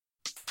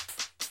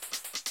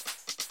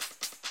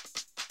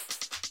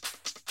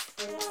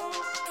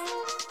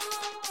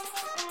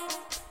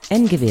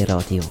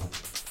NGW-Radio.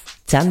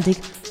 Die Sendung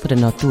von der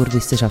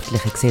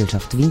Naturwissenschaftlichen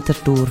Gesellschaft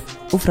Winterthur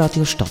auf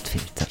Radio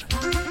Stadtfilter.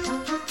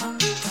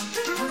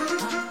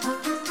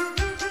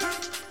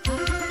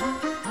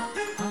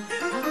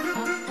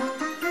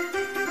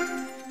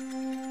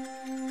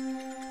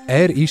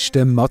 Er ist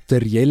der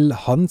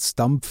materielle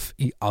Hansdampf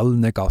in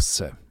allen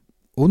Gassen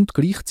und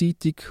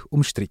gleichzeitig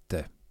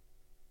umstritten.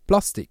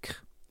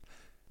 Plastik.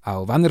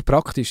 Auch wenn er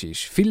praktisch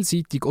ist,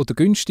 vielseitig oder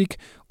günstig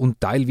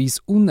und teilweise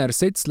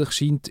unersetzlich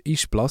scheint,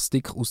 ist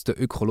Plastik aus der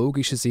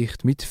ökologischen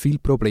Sicht mit viel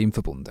Problemen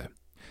verbunden.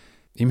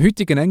 Im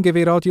heutigen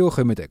NGW-Radio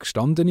kommen eine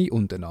gestandene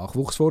und eine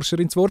Nachwuchsforscher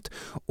ins Wort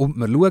und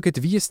wir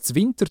schauen, wie es zu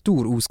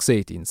Winterthur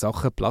aussieht in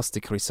Sachen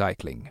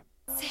Plastikrecycling.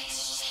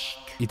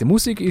 In der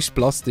Musik ist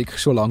Plastik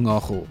schon lange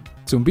angekommen.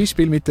 Zum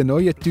Beispiel mit der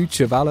neuen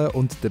deutschen Welle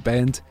und der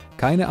Band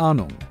 «Keine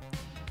Ahnung».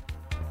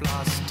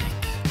 Plastik.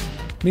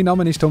 Mein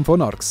Name ist Tom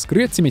von Arx.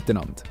 Grüezi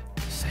miteinander.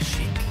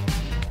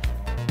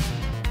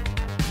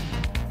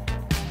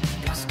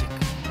 Plastik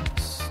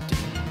ist die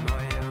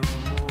neue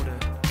Mode.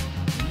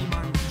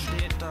 Niemand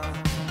steht da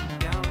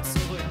gern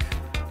zurück.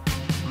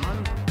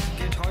 Man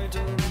geht heute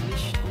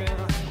nicht mehr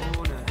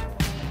ohne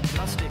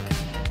Plastik.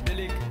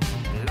 Billig,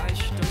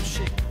 leicht und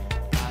schick.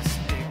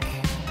 Plastik.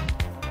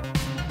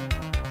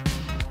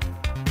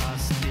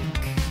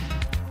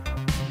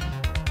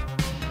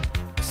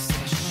 Ist sehr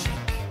schick.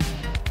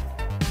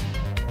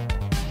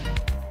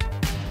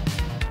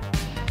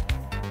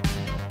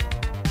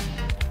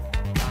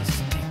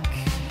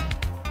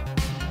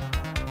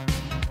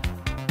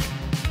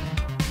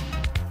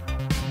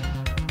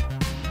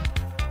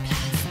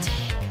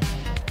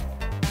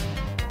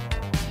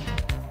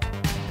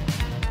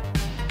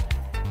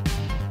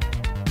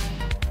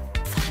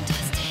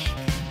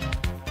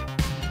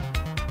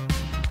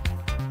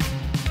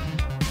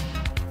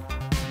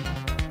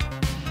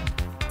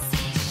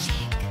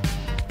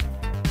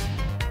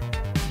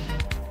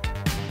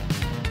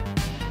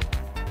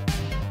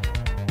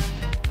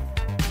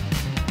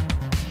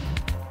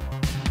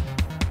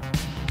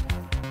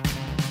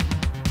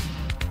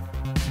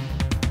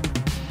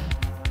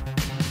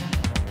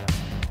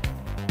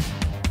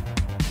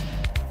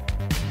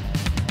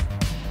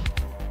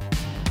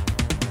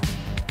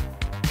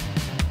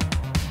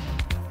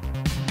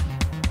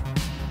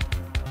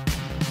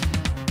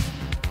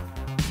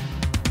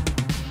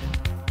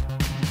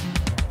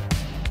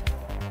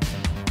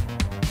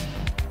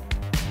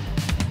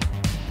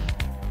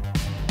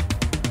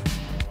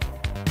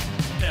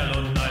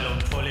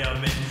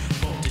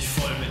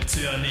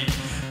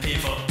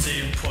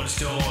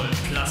 PVC-Folie,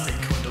 Plastik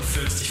und du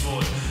fühlst dich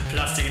wohl.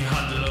 Plastik in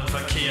Handel und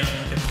Verkehr,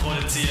 wir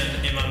produzieren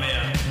immer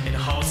mehr. In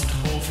Haus und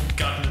Hof,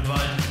 Garten und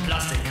Wald,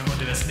 Plastik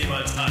und du wirst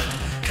niemals alt.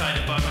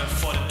 Keine Bange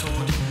vor dem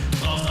Tod, du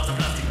brauchst außer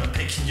Plastik nur ein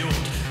Päckchen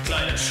Jod.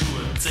 Kleider,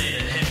 Schuhe,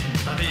 Zähne,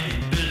 Hemden, Baby,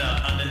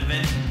 Bilder an den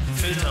Wänden.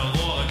 Filter,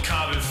 Rohre,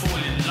 Kabel,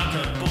 Folien,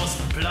 Lacke,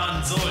 Borsten,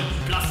 Planen, Sohlen.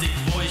 Plastik,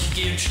 wo ich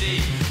gehe und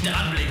stehe, der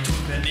Anblick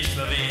tut mir nicht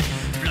mehr weh.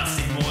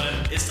 Plastikmode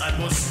ist ein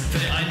Muss, für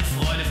die einen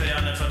Freude, für die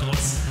anderen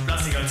Verdruss.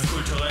 Plastik als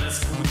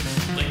kulturelles Gut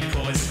bringt die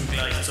Puristen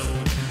gleich zur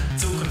Ruhe.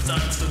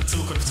 Zukunftsangst und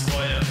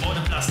Zukunftsfreude, ohne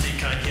Plastik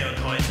kein Hier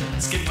und Heute.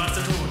 Es gibt was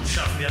zu tun,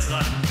 schaffen wir es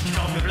ran. Ich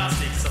kaufe mir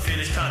Plastik, so viel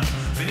ich kann.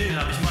 Vinyl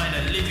habe ich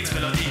meine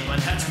Lieblingsmelodie,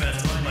 mein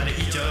Herzschmerz und meine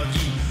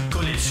Ideologie.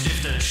 Kulis,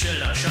 Stifte,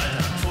 Schilder,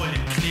 Schalter,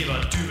 Folien,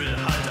 Kleber, Dübel,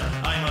 Halter,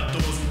 Eimer,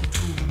 Dosen,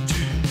 Tuben,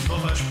 Tüten,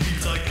 Koffer,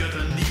 Spielzeug,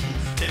 Gürtel, Nieten,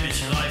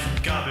 Teppich, Reifen,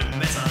 Gabel,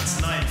 Messer,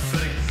 Arzneien, für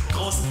den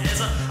großen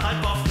Esser,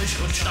 haltbar, frisch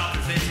und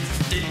stapelfähig,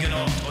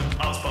 genormt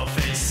und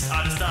ausbaufähig,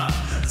 alles da,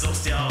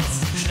 such's dir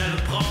aus, schnell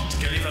und prompt,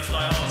 geliefert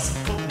frei aus,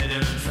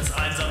 Puppenidyllen fürs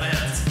einsame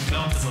Herz,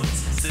 glaubt es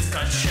uns, es ist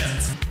kein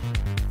Scherz.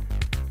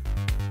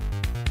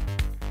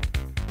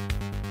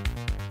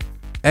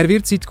 Er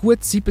wird seit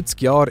gut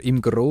 70 Jahren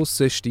im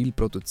grossen Stil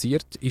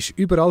produziert, ist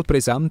überall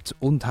präsent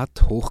und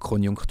hat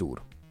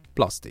Hochkonjunktur.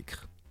 Plastik.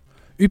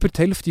 Über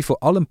die Hälfte von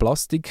allem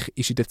Plastik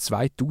ist in den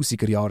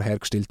 2000er Jahren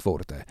hergestellt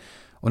worden.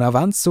 Und auch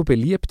wenn es so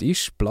beliebt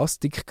ist,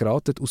 Plastik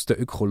gerät aus der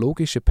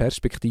ökologischen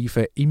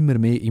Perspektive immer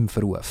mehr im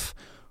Verruf.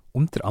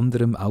 Unter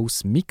anderem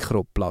aus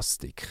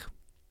Mikroplastik.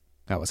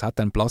 Ja, was hat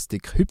denn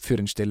Plastik heute für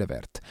einen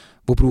Stellenwert?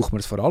 Wo braucht man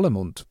es vor allem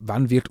und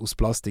wann wird aus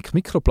Plastik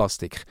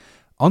Mikroplastik?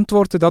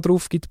 Antworten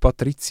darauf gibt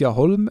Patricia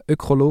Holm,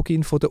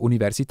 Ökologin von der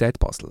Universität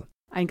Basel.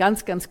 Ein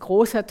ganz, ganz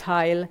großer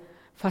Teil,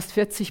 fast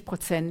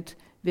 40%,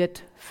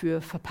 wird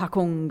für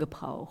Verpackungen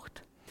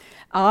gebraucht.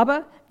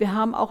 Aber wir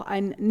haben auch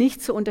einen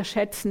nicht zu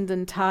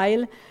unterschätzenden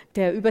Teil,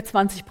 der über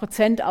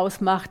 20%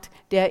 ausmacht,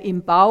 der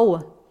im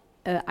Bau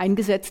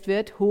eingesetzt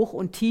wird, Hoch-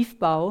 und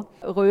Tiefbau.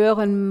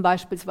 Röhren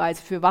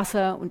beispielsweise für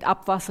Wasser und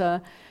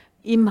Abwasser,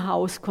 im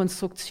Haus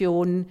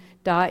Konstruktionen,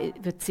 da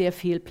wird sehr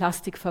viel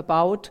Plastik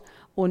verbaut.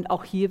 Und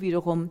auch hier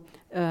wiederum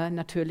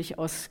natürlich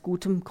aus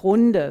gutem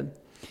Grunde.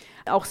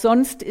 Auch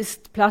sonst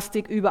ist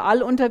Plastik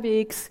überall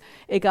unterwegs,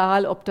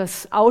 egal ob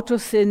das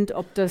Autos sind,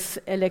 ob das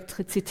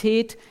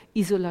Elektrizität,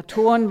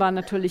 Isolatoren war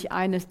natürlich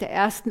eines der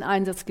ersten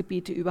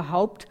Einsatzgebiete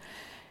überhaupt.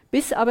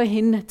 Bis aber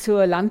hin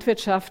zur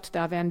Landwirtschaft,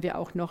 da werden wir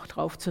auch noch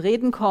drauf zu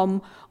reden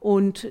kommen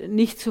und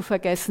nicht zu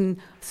vergessen,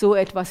 so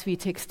etwas wie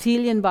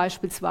Textilien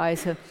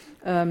beispielsweise.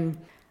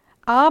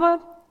 Aber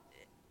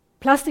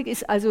Plastik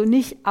ist also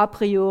nicht a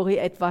priori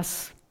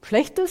etwas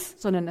Schlechtes,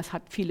 sondern es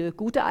hat viele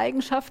gute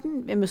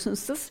Eigenschaften. Wir müssen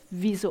uns das,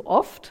 wie so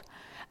oft,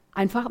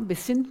 einfach ein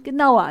bisschen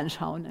genauer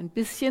anschauen, ein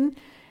bisschen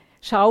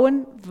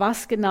schauen,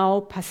 was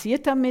genau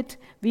passiert damit,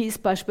 wie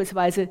ist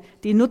beispielsweise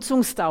die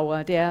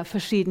Nutzungsdauer der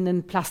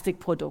verschiedenen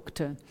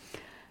Plastikprodukte.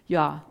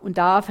 Ja, und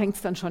da fängt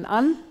es dann schon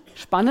an,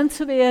 spannend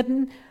zu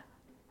werden.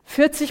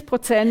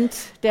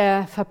 40%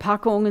 der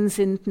Verpackungen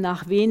sind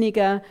nach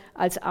weniger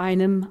als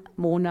einem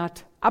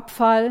Monat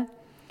Abfall.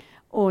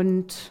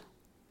 Und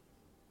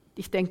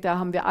ich denke, da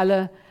haben wir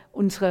alle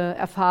unsere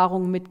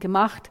Erfahrungen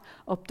mitgemacht,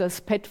 ob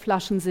das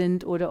Petflaschen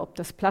sind oder ob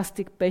das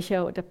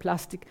Plastikbecher oder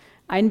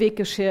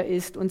Plastikeinweggeschirr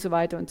ist und so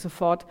weiter und so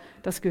fort.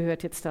 Das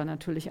gehört jetzt da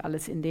natürlich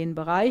alles in den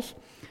Bereich.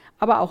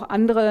 Aber auch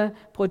andere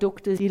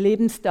Produkte, die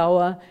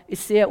Lebensdauer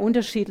ist sehr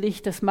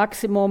unterschiedlich. Das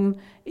Maximum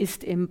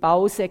ist im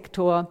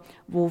Bausektor,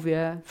 wo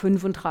wir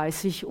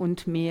 35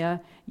 und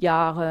mehr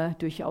Jahre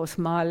durchaus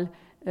mal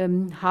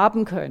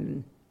haben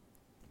können.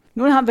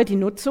 Nun haben wir die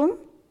Nutzung.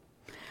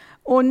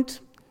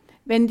 Und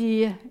wenn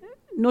die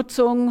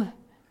Nutzung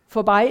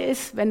vorbei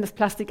ist, wenn das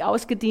Plastik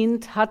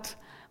ausgedient hat,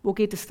 wo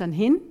geht es dann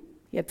hin?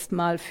 Jetzt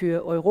mal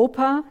für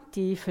Europa,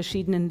 die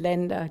verschiedenen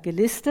Länder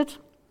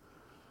gelistet.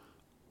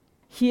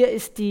 Hier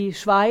ist die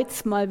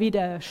Schweiz mal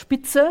wieder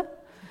Spitze.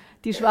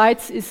 Die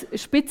Schweiz ist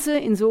Spitze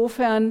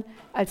insofern,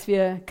 als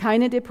wir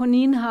keine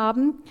Deponien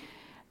haben.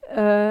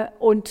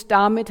 Und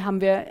damit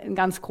haben wir ein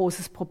ganz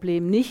großes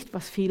Problem nicht,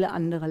 was viele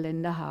andere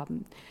Länder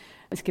haben.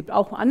 Es gibt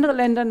auch andere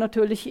Länder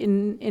natürlich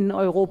in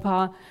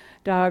Europa.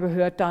 Da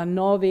gehört dann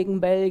Norwegen,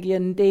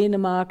 Belgien,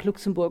 Dänemark,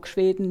 Luxemburg,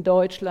 Schweden,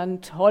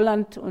 Deutschland,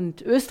 Holland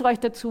und Österreich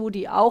dazu,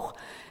 die auch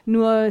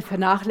nur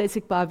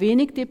vernachlässigbar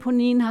wenig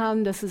Deponien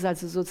haben. Das ist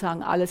also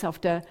sozusagen alles auf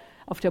der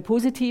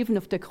positiven,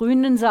 auf der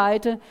grünen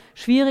Seite.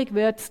 Schwierig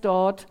wird es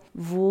dort,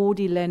 wo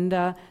die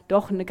Länder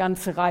doch eine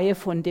ganze Reihe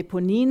von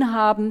Deponien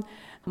haben.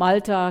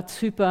 Malta,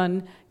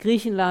 Zypern,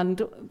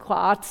 Griechenland,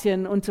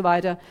 Kroatien und so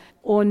weiter.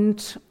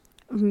 Und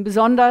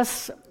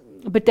besonders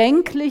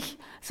bedenklich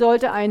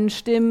sollte einen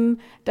stimmen,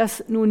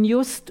 dass nun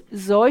just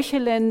solche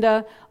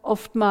Länder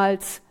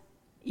oftmals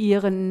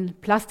ihren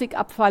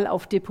Plastikabfall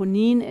auf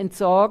Deponien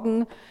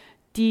entsorgen,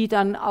 die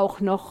dann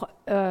auch noch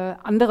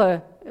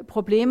andere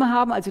Probleme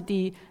haben, also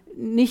die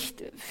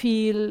nicht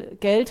viel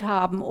Geld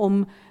haben,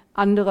 um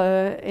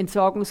andere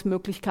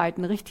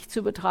Entsorgungsmöglichkeiten richtig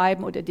zu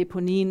betreiben oder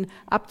Deponien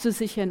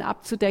abzusichern,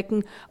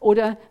 abzudecken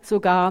oder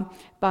sogar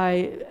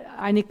bei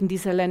einigen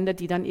dieser Länder,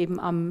 die dann eben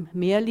am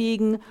Meer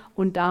liegen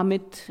und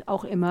damit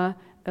auch immer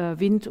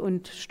Wind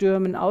und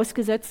Stürmen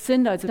ausgesetzt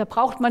sind. Also da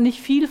braucht man nicht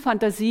viel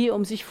Fantasie,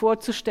 um sich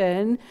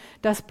vorzustellen,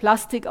 dass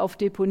Plastik auf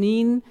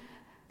Deponien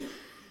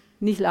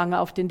nicht lange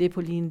auf den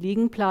Deponien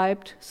liegen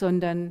bleibt,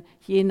 sondern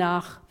je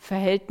nach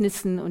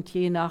Verhältnissen und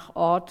je nach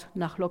Ort,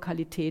 nach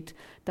Lokalität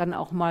dann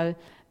auch mal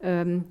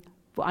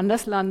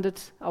woanders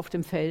landet, auf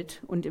dem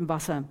Feld und im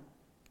Wasser.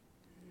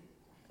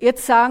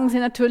 Jetzt sagen Sie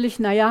natürlich,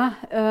 naja,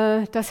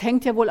 das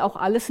hängt ja wohl auch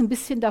alles ein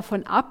bisschen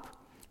davon ab,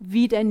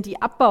 wie denn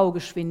die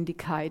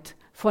Abbaugeschwindigkeit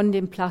von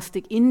dem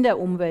Plastik in der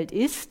Umwelt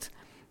ist.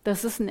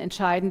 Das ist ein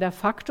entscheidender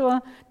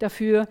Faktor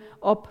dafür,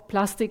 ob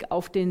Plastik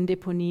auf den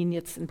Deponien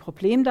jetzt ein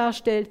Problem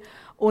darstellt.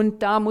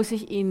 Und da muss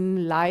ich Ihnen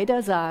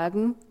leider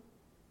sagen,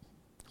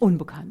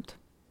 unbekannt.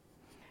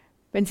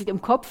 Wenn Sie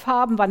im Kopf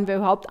haben, wann wir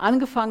überhaupt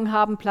angefangen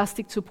haben,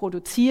 Plastik zu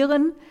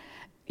produzieren,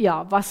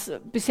 ja, was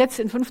bis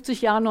jetzt in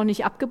 50 Jahren noch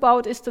nicht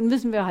abgebaut ist, dann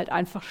wissen wir halt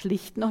einfach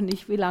schlicht noch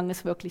nicht, wie lange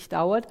es wirklich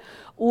dauert.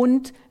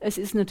 Und es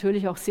ist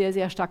natürlich auch sehr,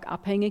 sehr stark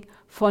abhängig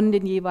von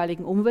den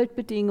jeweiligen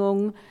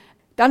Umweltbedingungen.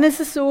 Dann ist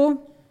es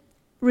so,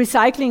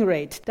 Recycling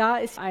Rate. Da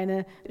ist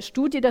eine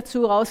Studie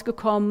dazu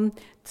rausgekommen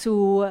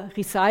zu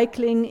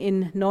Recycling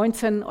in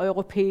 19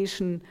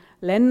 europäischen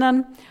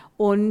Ländern.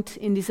 Und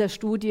in dieser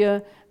Studie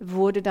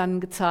wurde dann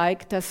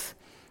gezeigt, dass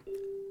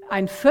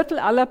 1/4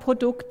 aller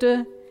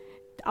Produkte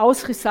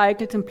aus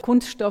recyceltem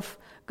Kunststoff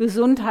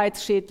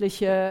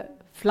gesundheitsschädliche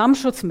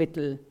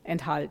Flammschutzmittel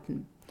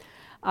enthalten.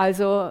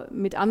 Also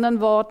mit anderen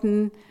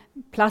Worten,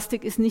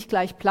 Plastik ist nicht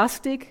gleich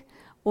Plastik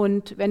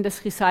und wenn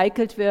das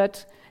recycelt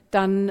wird,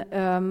 dann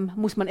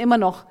muss man immer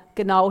noch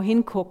genau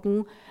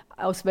hingucken,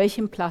 aus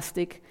welchem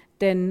Plastik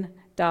denn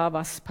da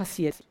was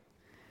passiert.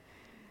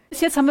 Bis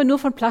jetzt haben wir nur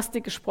von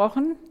Plastik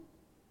gesprochen,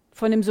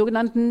 von dem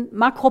sogenannten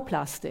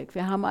Makroplastik.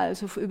 Wir haben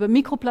also über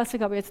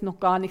Mikroplastik aber jetzt noch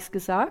gar nichts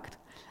gesagt,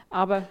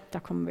 aber da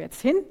kommen wir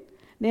jetzt hin,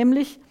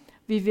 nämlich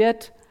wie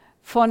wird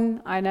von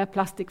einer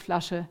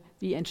Plastikflasche,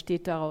 wie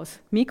entsteht daraus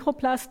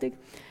Mikroplastik?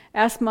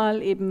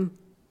 Erstmal eben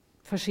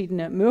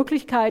verschiedene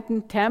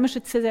Möglichkeiten,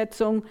 thermische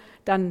Zersetzung,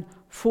 dann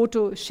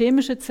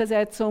photochemische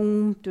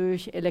Zersetzung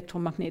durch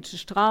elektromagnetische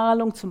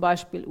Strahlung, zum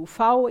Beispiel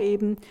UV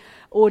eben,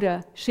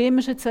 oder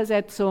chemische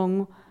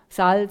Zersetzung,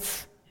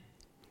 Salz,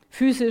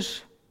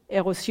 physisch,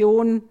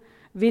 Erosion,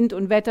 Wind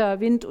und Wetter,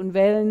 Wind und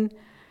Wellen,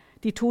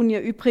 die tun ihr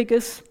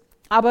Übriges.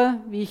 Aber,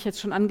 wie ich jetzt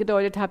schon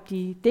angedeutet habe,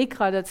 die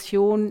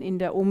Degradation in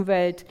der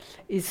Umwelt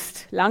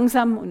ist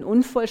langsam und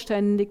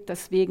unvollständig.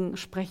 Deswegen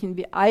sprechen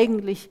wir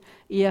eigentlich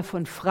eher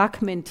von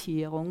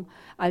Fragmentierung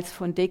als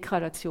von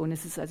Degradation.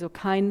 Es ist also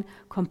kein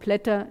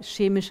kompletter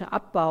chemischer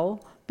Abbau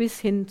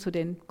bis hin zu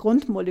den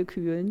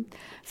Grundmolekülen,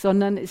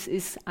 sondern es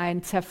ist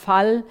ein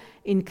Zerfall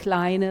in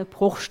kleine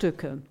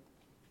Bruchstücke.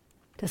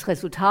 Das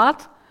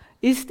Resultat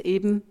ist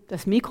eben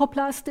das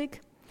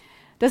Mikroplastik.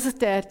 Das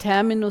ist der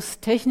Terminus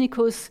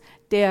technicus,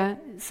 der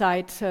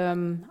seit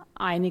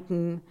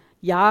einigen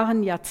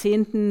Jahren,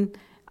 Jahrzehnten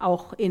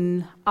auch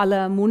in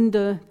aller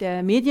Munde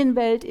der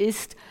Medienwelt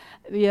ist.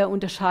 Wir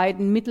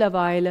unterscheiden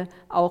mittlerweile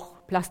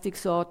auch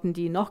Plastiksorten,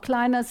 die noch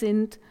kleiner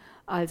sind.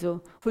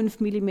 Also 5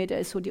 mm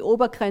ist so die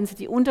Obergrenze,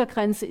 die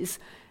Untergrenze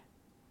ist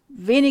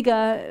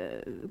weniger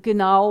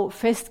genau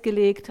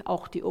festgelegt.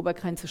 Auch die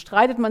Obergrenze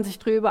streitet man sich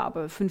drüber,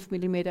 aber 5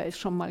 mm ist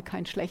schon mal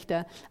kein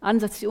schlechter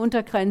Ansatz. Die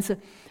Untergrenze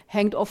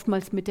hängt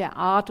oftmals mit der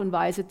Art und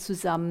Weise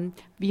zusammen,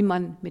 wie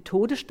man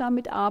methodisch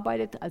damit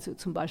arbeitet, also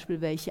zum Beispiel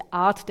welche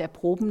Art der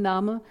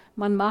Probennahme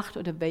man macht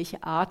oder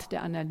welche Art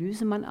der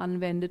Analyse man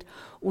anwendet,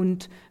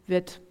 und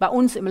wird bei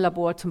uns im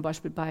Labor zum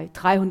Beispiel bei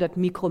 300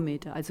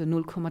 Mikrometer, also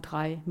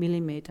 0,3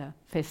 mm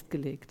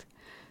festgelegt.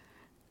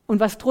 Und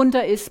was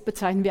drunter ist,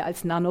 bezeichnen wir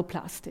als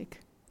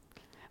Nanoplastik.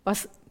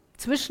 Was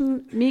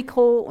zwischen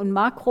Mikro und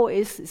Makro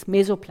ist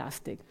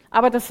Mesoplastik.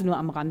 Aber das ist nur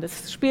am Rand.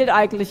 Das spielt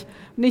eigentlich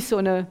nicht so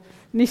eine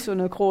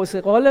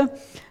große Rolle.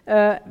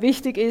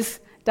 Wichtig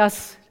ist,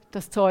 dass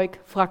das Zeug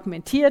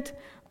fragmentiert,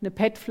 eine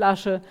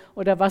Petflasche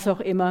oder was auch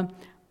immer.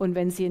 Und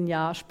wenn Sie ein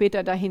Jahr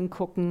später dahin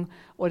gucken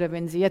oder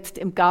wenn Sie jetzt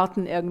im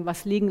Garten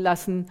irgendwas liegen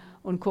lassen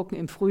und gucken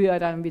im Frühjahr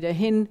dann wieder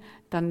hin,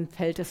 dann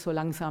fällt es so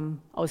langsam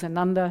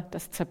auseinander,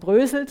 das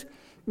zerbröselt.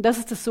 Und das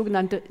ist das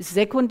sogenannte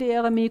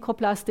sekundäre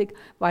Mikroplastik,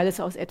 weil es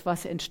aus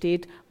etwas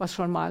entsteht, was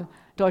schon mal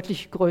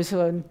deutlich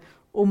größeren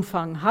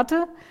Umfang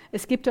hatte.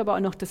 Es gibt aber auch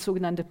noch das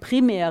sogenannte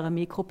primäre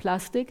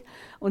Mikroplastik.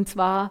 Und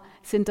zwar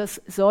sind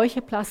das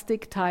solche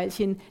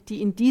Plastikteilchen,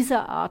 die in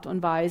dieser Art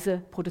und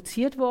Weise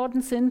produziert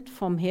worden sind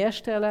vom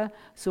Hersteller,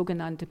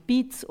 sogenannte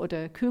Beads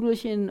oder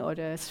Kügelchen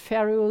oder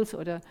Spherules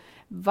oder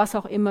was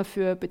auch immer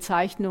für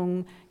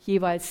Bezeichnungen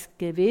jeweils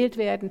gewählt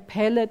werden,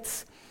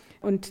 Pellets.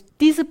 Und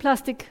diese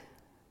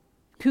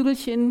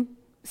Plastikkügelchen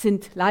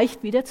sind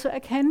leicht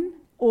wiederzuerkennen,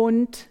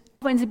 und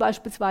wenn Sie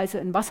beispielsweise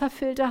einen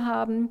Wasserfilter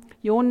haben,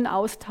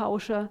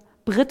 Ionenaustauscher,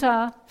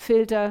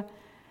 Brita-Filter,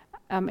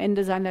 am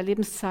Ende seiner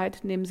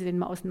Lebenszeit nehmen Sie den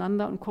mal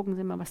auseinander und gucken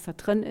Sie mal, was da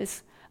drin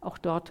ist. Auch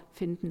dort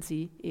finden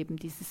Sie eben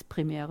dieses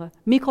primäre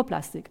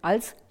Mikroplastik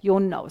als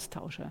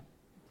Ionenaustauscher.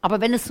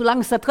 Aber wenn es,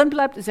 solange es da drin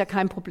bleibt, ist ja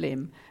kein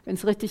Problem. Wenn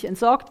es richtig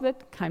entsorgt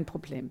wird, kein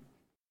Problem.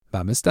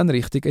 Wenn man es dann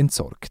richtig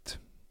entsorgt.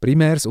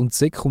 Primäres und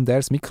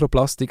sekundäres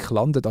Mikroplastik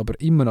landet aber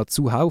immer noch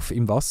zuhauf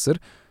im Wasser.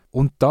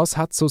 Und das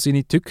hat so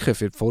seine Tücken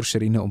für die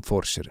Forscherinnen und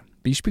Forscher.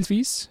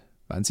 Beispielsweise,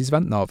 wenn sie es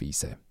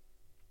nachweisen wollen.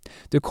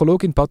 Die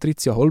Ökologin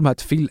Patricia Holm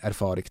hat viel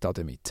Erfahrung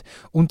damit,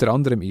 unter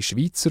anderem in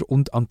Schweizer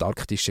und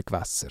antarktischen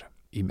Gewässern.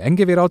 Im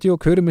NGW-Radio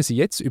hören wir sie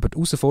jetzt über die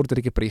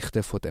Herausforderungen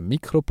berichten von der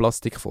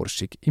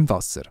Mikroplastikforschung im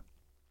Wasser.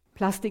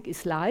 Plastik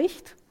ist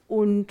leicht,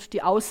 und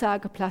die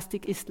Aussage,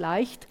 Plastik ist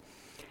leicht,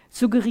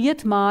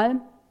 suggeriert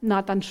mal,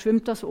 na, dann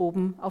schwimmt das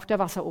oben auf der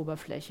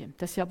Wasseroberfläche.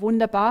 Das ist ja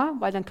wunderbar,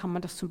 weil dann kann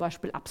man das zum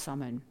Beispiel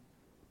absammeln.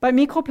 Bei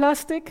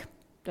Mikroplastik,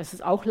 das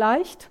ist auch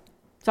leicht,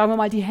 sagen wir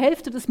mal, die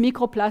Hälfte des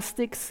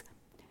Mikroplastiks,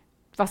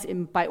 was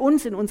bei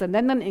uns in unseren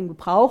Ländern in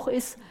Gebrauch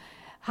ist,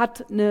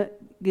 hat eine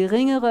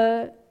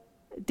geringere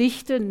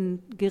Dichte,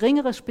 ein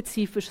geringeres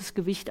spezifisches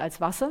Gewicht als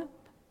Wasser,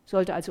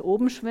 sollte also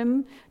oben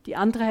schwimmen. Die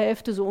andere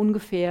Hälfte so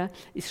ungefähr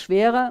ist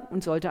schwerer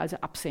und sollte also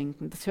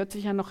absenken. Das hört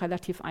sich ja noch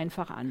relativ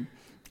einfach an.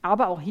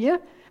 Aber auch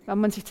hier, wenn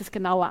man sich das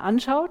genauer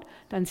anschaut,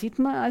 dann sieht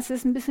man, es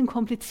ist ein bisschen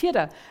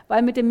komplizierter,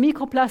 weil mit dem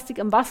Mikroplastik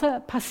im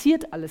Wasser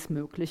passiert alles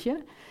Mögliche.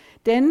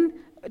 Denn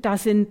da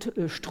sind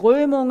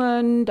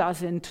Strömungen, da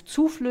sind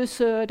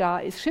Zuflüsse, da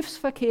ist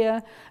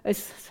Schiffsverkehr,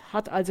 es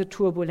hat also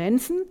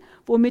Turbulenzen,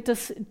 womit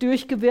das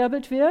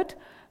durchgewirbelt wird.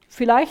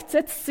 Vielleicht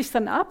setzt es sich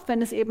dann ab,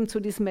 wenn es eben zu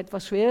diesem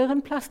etwas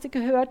schwereren Plastik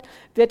gehört,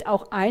 wird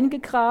auch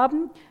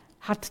eingegraben,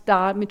 hat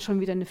damit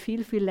schon wieder eine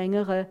viel, viel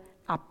längere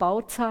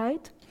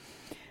Abbauzeit,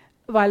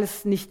 weil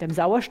es nicht dem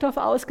Sauerstoff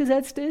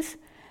ausgesetzt ist.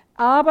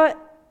 Aber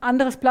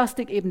anderes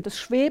Plastik eben, das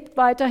schwebt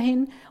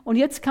weiterhin. Und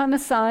jetzt kann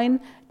es sein,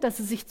 dass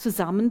es sich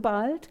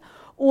zusammenballt.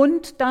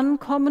 Und dann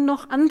kommen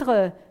noch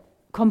andere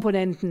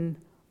Komponenten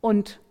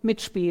und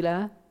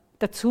Mitspieler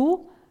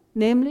dazu,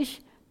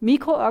 nämlich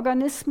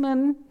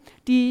Mikroorganismen,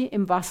 die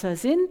im Wasser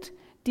sind,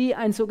 die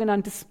ein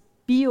sogenanntes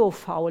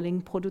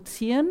Biofouling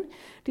produzieren,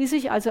 die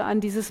sich also an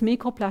dieses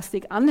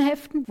Mikroplastik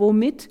anheften,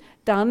 womit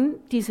dann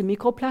diese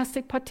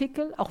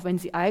Mikroplastikpartikel, auch wenn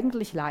sie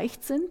eigentlich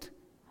leicht sind,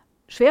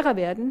 schwerer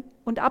werden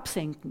und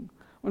absenken.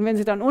 Und wenn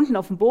sie dann unten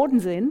auf dem Boden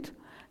sind,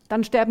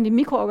 dann sterben die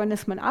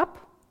Mikroorganismen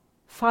ab,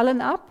 fallen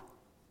ab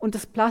und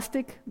das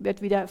Plastik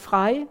wird wieder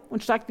frei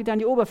und steigt wieder an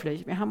die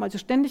Oberfläche. Wir haben also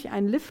ständig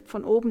einen Lift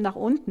von oben nach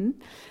unten,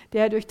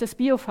 der durch das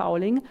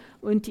Biofouling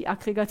und die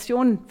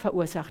Aggregation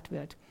verursacht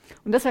wird.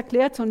 Und das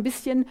erklärt so ein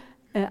bisschen,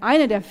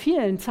 eine der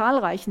vielen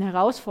zahlreichen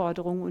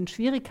Herausforderungen und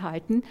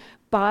Schwierigkeiten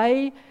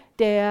bei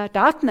der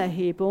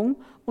Datenerhebung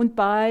und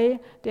bei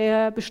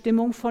der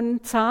Bestimmung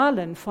von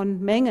Zahlen,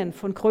 von Mengen,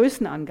 von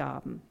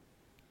Größenangaben.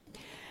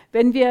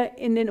 Wenn wir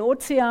in den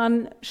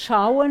Ozean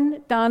schauen,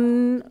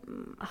 dann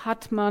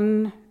hat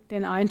man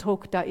den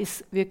Eindruck, da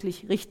ist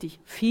wirklich richtig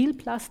viel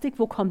Plastik.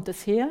 Wo kommt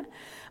es her?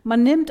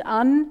 Man nimmt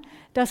an,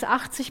 dass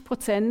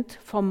 80%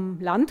 vom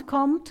Land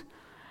kommt,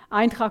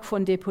 Eintrag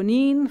von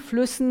Deponien,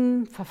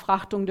 Flüssen,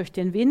 Verfrachtung durch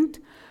den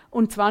Wind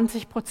und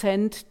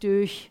 20%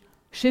 durch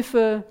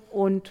Schiffe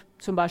und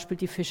zum Beispiel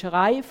die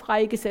Fischerei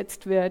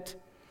freigesetzt wird.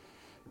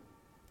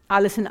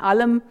 Alles in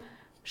allem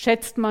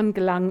schätzt man,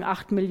 gelangen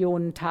 8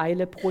 Millionen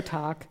Teile pro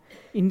Tag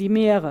in die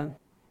Meere.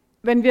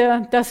 Wenn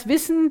wir das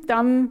wissen,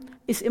 dann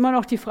ist immer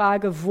noch die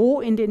Frage,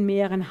 wo in den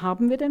Meeren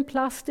haben wir denn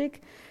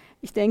Plastik?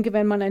 Ich denke,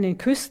 wenn man an den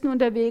Küsten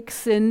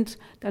unterwegs sind,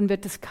 dann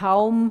wird es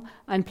kaum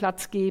einen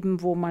Platz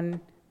geben, wo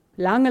man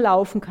lange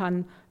laufen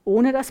kann,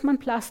 ohne dass man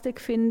Plastik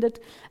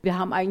findet. Wir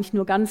haben eigentlich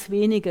nur ganz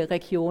wenige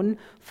Regionen,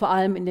 vor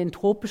allem in den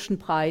tropischen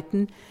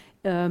Breiten,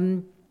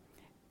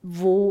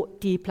 wo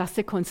die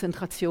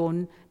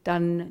Plastikkonzentration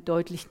dann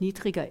deutlich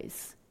niedriger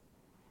ist.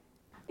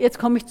 Jetzt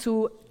komme ich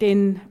zu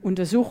den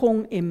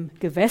Untersuchungen im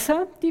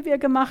Gewässer, die wir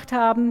gemacht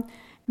haben.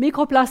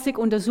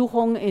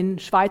 Mikroplastikuntersuchungen in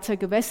Schweizer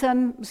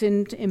Gewässern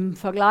sind im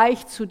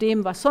Vergleich zu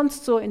dem, was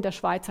sonst so in der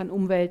Schweiz an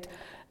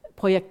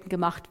Umweltprojekten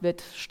gemacht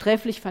wird,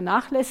 sträflich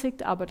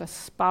vernachlässigt. Aber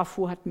das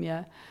BAFU hat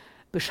mir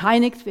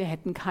bescheinigt, wir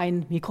hätten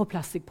kein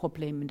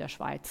Mikroplastikproblem in der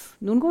Schweiz.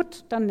 Nun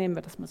gut, dann nehmen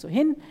wir das mal so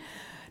hin.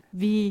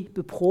 Wie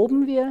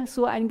beproben wir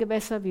so ein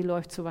Gewässer? Wie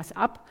läuft sowas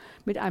ab?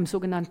 Mit einem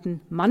sogenannten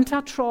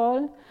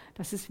Manta-Trawl.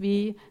 Das ist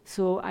wie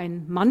so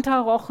ein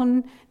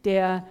Manta-Rochen,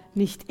 der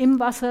nicht im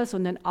Wasser,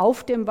 sondern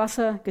auf dem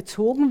Wasser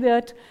gezogen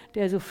wird,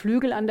 der so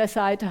Flügel an der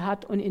Seite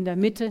hat und in der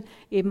Mitte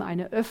eben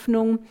eine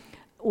Öffnung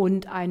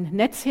und ein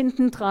Netz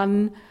hinten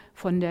dran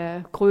von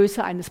der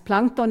Größe eines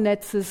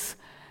Planktonnetzes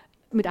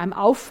mit einem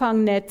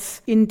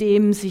Auffangnetz, in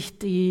dem sich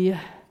die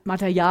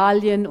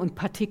Materialien und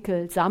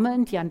Partikel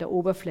sammeln, die an der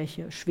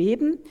Oberfläche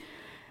schweben.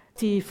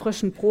 Die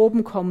frischen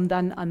Proben kommen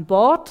dann an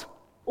Bord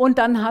und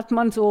dann hat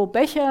man so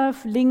Becher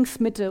links,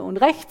 Mitte und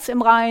rechts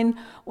im Rhein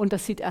und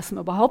das sieht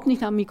erstmal überhaupt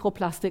nicht nach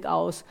Mikroplastik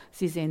aus.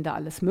 Sie sehen da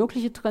alles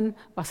Mögliche drin,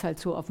 was halt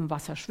so auf dem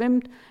Wasser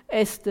schwimmt,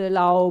 Äste,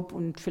 Laub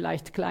und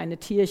vielleicht kleine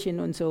Tierchen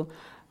und so.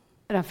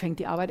 Da fängt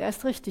die Arbeit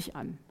erst richtig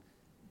an.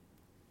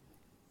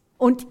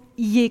 Und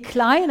je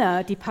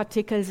kleiner die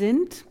Partikel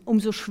sind,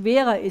 umso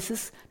schwerer ist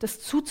es, das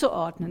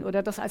zuzuordnen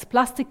oder das als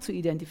Plastik zu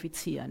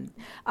identifizieren.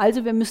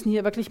 Also wir müssen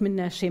hier wirklich mit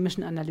einer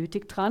chemischen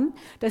Analytik dran.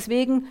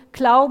 Deswegen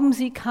glauben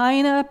Sie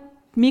keine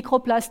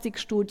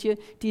Mikroplastikstudie,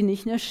 die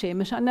nicht eine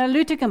chemische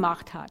Analytik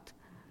gemacht hat.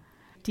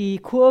 Die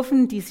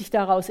Kurven, die sich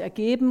daraus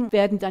ergeben,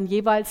 werden dann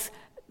jeweils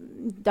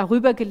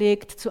darüber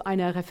gelegt zu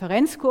einer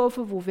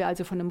Referenzkurve, wo wir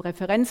also von einem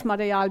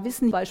Referenzmaterial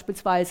wissen,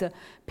 beispielsweise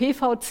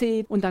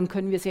PVC, und dann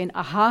können wir sehen,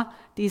 aha,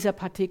 dieser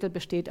Partikel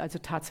besteht also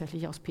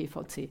tatsächlich aus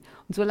PVC.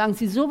 Und solange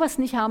Sie sowas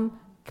nicht haben,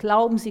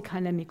 glauben Sie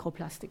keine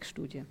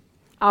Mikroplastikstudie.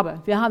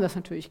 Aber wir haben das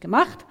natürlich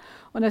gemacht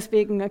und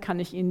deswegen kann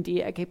ich Ihnen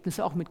die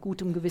Ergebnisse auch mit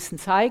gutem Gewissen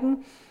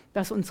zeigen.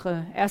 Das ist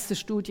unsere erste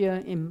Studie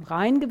im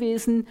Rhein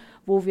gewesen,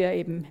 wo wir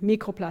eben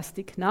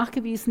Mikroplastik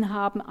nachgewiesen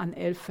haben an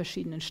 11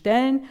 verschiedenen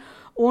Stellen.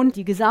 Und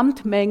die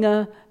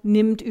Gesamtmenge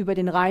nimmt über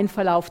den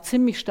Rheinverlauf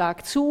ziemlich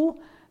stark zu.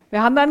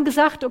 Wir haben dann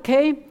gesagt,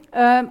 okay,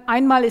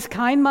 einmal ist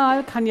kein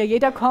Mal, kann ja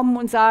jeder kommen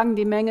und sagen,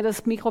 die Menge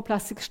des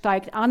Mikroplastiks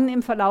steigt an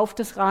im Verlauf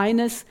des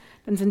Rheines.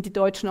 Dann sind die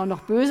Deutschen auch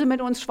noch böse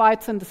mit uns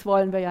Schweizern, das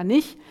wollen wir ja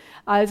nicht.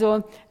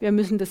 Also wir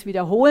müssen das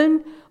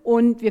wiederholen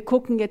und wir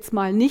gucken jetzt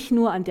mal nicht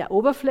nur an der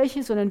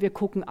Oberfläche, sondern wir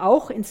gucken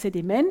auch ins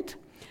Sediment.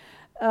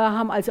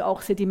 Haben also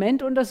auch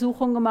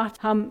Sedimentuntersuchungen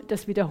gemacht, haben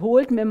das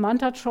wiederholt mit dem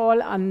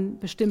Manta-Trawl an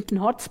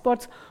bestimmten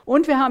Hotspots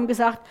und wir haben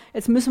gesagt,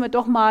 jetzt müssen wir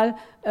doch mal,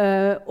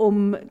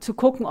 um zu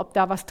gucken, ob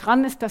da was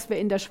dran ist, dass wir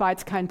in der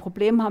Schweiz kein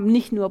Problem haben,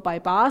 nicht nur bei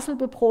Basel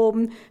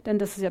beproben, denn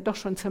das ist ja doch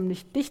schon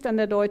ziemlich dicht an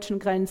der deutschen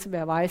Grenze,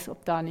 wer weiß,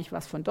 ob da nicht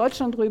was von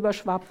Deutschland rüber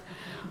schwappt,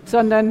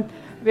 sondern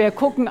wir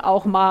gucken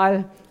auch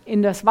mal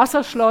in das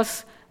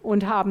Wasserschloss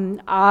und haben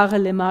Aare,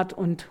 Limmat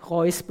und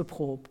Reuss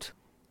beprobt.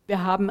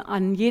 Wir haben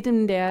an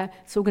jedem der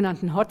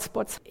sogenannten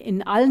Hotspots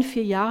in allen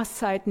 4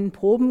 Jahreszeiten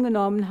Proben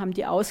genommen, haben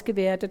die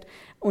ausgewertet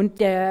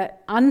und der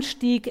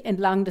Anstieg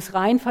entlang des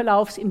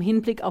Rheinverlaufs im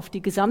Hinblick auf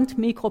die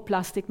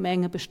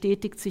Gesamtmikroplastikmenge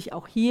bestätigt sich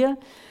auch hier.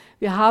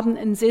 Wir haben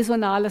ein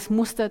saisonales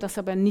Muster, das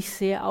aber nicht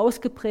sehr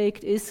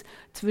ausgeprägt ist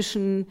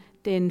zwischen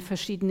den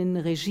verschiedenen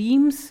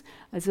Regimes,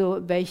 also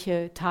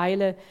welche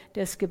Teile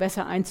des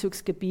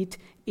Gewässereinzugsgebiets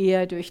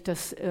eher durch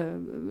das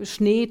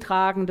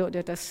schneetragende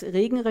oder das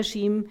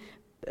Regenregime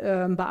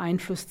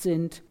beeinflusst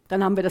sind.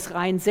 Dann haben wir das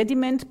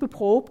Rheinsediment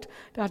beprobt.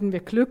 Da hatten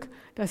wir Glück,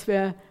 dass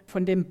wir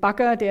von dem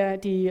Bagger, der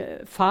die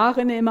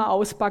Fahrrinne immer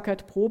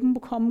ausbaggert, Proben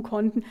bekommen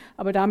konnten.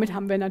 Aber damit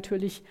haben wir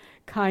natürlich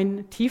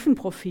kein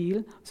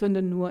Tiefenprofil,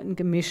 sondern nur ein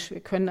Gemisch. Wir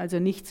können also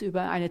nichts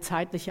über eine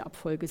zeitliche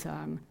Abfolge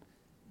sagen.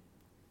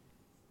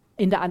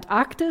 In der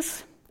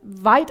Antarktis,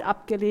 weit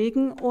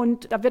abgelegen,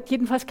 und da wird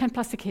jedenfalls kein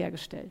Plastik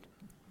hergestellt.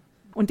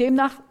 Und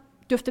demnach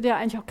dürfte ja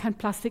eigentlich auch kein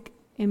Plastik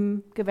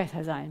im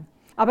Gewässer sein.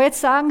 Aber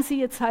jetzt sagen Sie,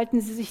 jetzt halten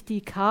Sie sich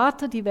die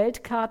Karte, die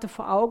Weltkarte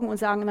vor Augen und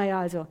sagen, naja,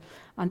 also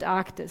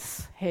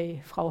Antarktis,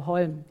 hey, Frau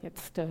Holm,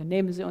 jetzt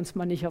nehmen Sie uns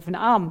mal nicht auf den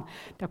Arm.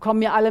 Da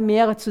kommen ja alle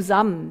Meere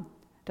zusammen.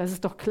 Das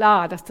ist doch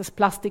klar, dass das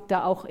Plastik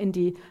da auch in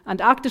die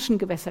antarktischen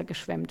Gewässer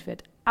geschwemmt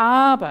wird.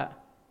 Aber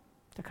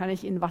da kann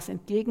ich Ihnen was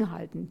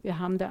entgegenhalten. Wir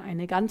haben da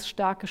eine ganz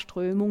starke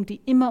Strömung,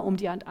 die immer um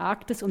die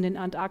Antarktis, um den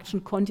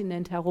antarktischen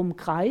Kontinent herum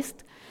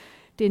kreist,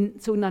 den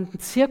sogenannten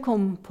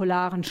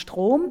zirkumpolaren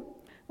Strom.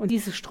 Und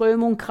diese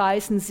Strömungen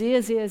kreisen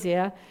sehr, sehr,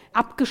 sehr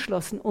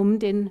abgeschlossen um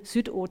den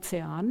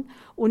Südozean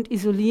und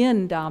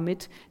isolieren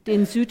damit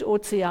den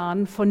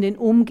Südozean von den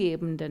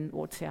umgebenden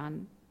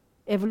Ozeanen.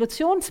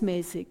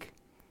 Evolutionsmäßig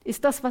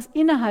ist das, was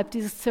innerhalb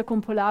dieses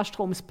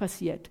Zirkumpolarstroms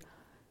passiert,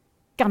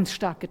 ganz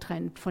stark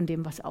getrennt von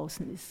dem, was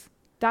außen ist.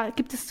 Da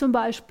gibt es zum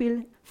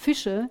Beispiel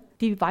Fische,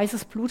 die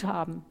weißes Blut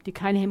haben, die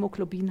keine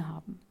Hämoglobin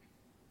haben.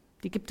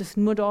 Die gibt es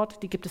nur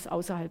dort, die gibt es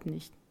außerhalb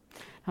nicht.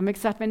 Da haben wir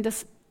gesagt, wenn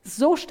das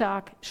so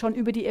stark schon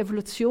über die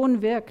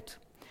Evolution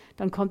wirkt,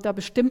 dann kommt da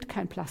bestimmt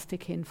kein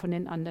Plastik hin von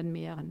den anderen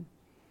Meeren.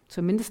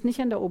 Zumindest nicht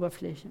an der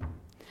Oberfläche.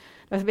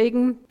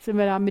 Deswegen sind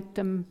wir da mit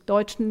dem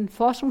deutschen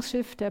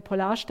Forschungsschiff, der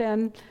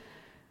Polarstern,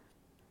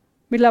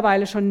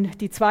 mittlerweile schon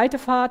die zweite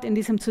Fahrt in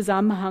diesem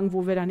Zusammenhang,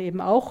 wo wir dann eben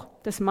auch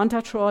das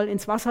Manta-Trawl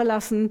ins Wasser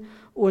lassen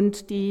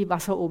und die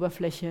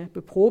Wasseroberfläche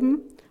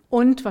beproben.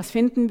 Und was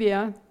finden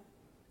wir?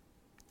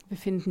 Wir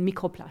finden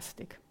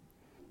Mikroplastik.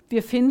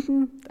 Wir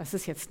finden, das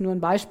ist jetzt nur ein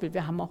Beispiel,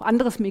 wir haben auch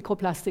anderes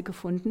Mikroplastik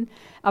gefunden,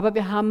 aber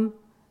wir haben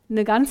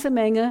eine ganze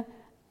Menge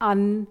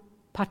an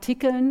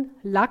Partikeln,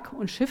 Lack-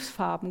 und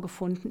Schiffsfarben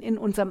gefunden in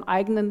unserem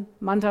eigenen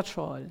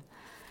Manta-Trawl.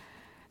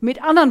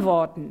 Mit anderen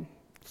Worten,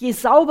 je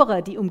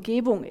sauberer die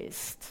Umgebung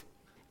ist,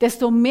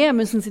 desto mehr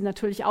müssen Sie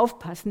natürlich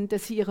aufpassen,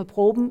 dass Sie Ihre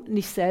Proben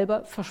nicht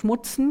selber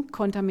verschmutzen,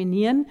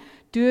 kontaminieren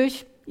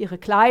durch Ihre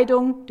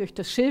Kleidung, durch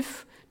das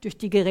Schiff, durch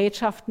die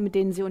Gerätschaften, mit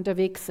denen Sie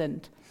unterwegs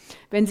sind.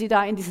 Wenn Sie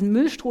da in diesen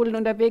Müllstrudeln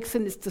unterwegs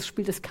sind,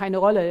 spielt das keine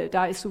Rolle.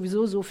 Da ist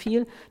sowieso so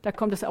viel, da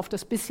kommt es auf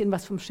das bisschen,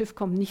 was vom Schiff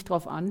kommt, nicht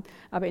drauf an.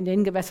 Aber in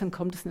den Gewässern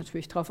kommt es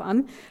natürlich drauf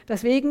an.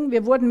 Deswegen,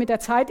 wir wurden mit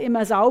der Zeit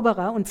immer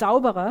sauberer.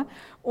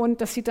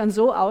 Und das sieht dann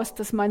so aus,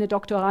 dass meine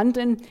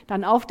Doktorandin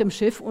dann auf dem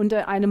Schiff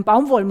unter einem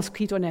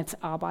Baumwollmoskitonetz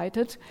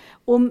arbeitet,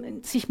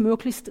 um sich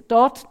möglichst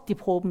dort die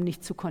Proben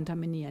nicht zu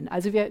kontaminieren.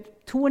 Also wir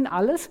tun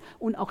alles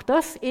und auch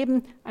das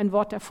eben ein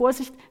Wort der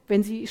Vorsicht.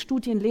 Wenn Sie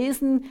Studien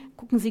lesen,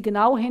 gucken Sie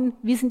genau hin,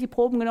 wie sind die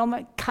Proben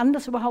genommen. Kann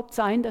das überhaupt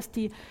sein, dass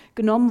die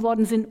genommen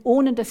worden sind,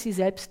 ohne dass Sie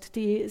selbst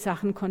die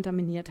Sachen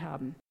kontaminiert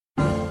haben?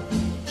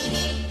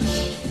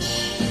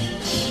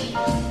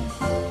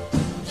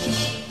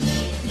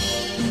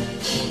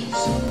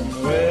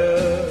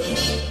 Somewhere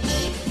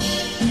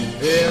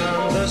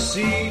beyond the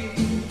sea,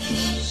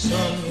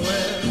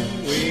 somewhere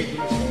waiting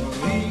for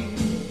me,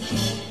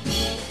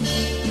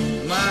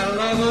 my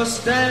lover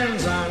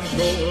stands on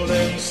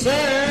golden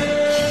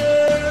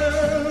sands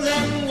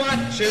and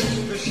watches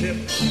the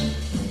ships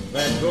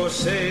that go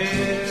sailing.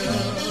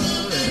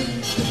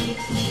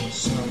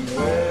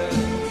 Somewhere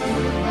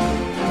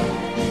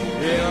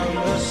beyond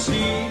the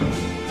sea,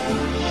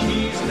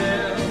 she's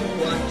there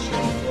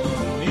watching for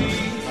me.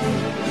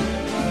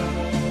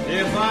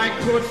 If I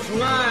could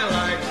fly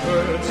like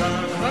birds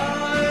on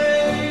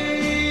high,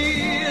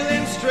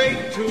 then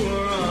straight to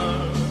her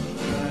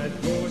arms I'd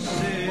go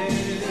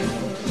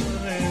sailing.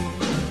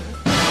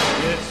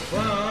 It's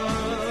far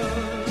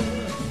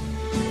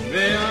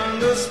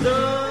beyond the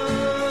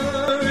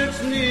star,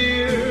 it's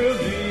near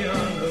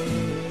beyond the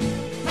moon.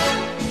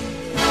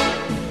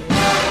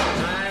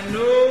 I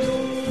know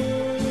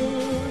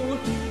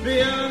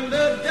beyond a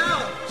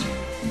doubt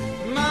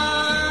my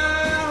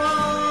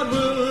heart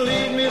will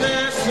lead me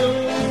there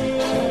soon.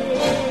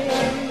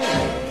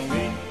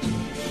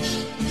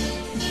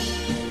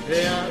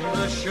 Beyond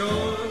the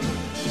shore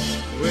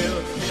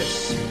we'll kiss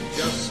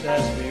just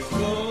as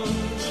before.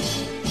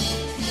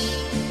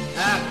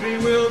 Happy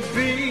we'll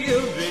be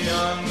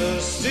beyond the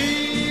sea,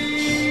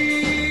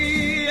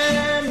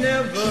 and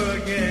never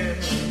again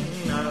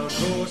I'll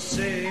go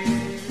sailing.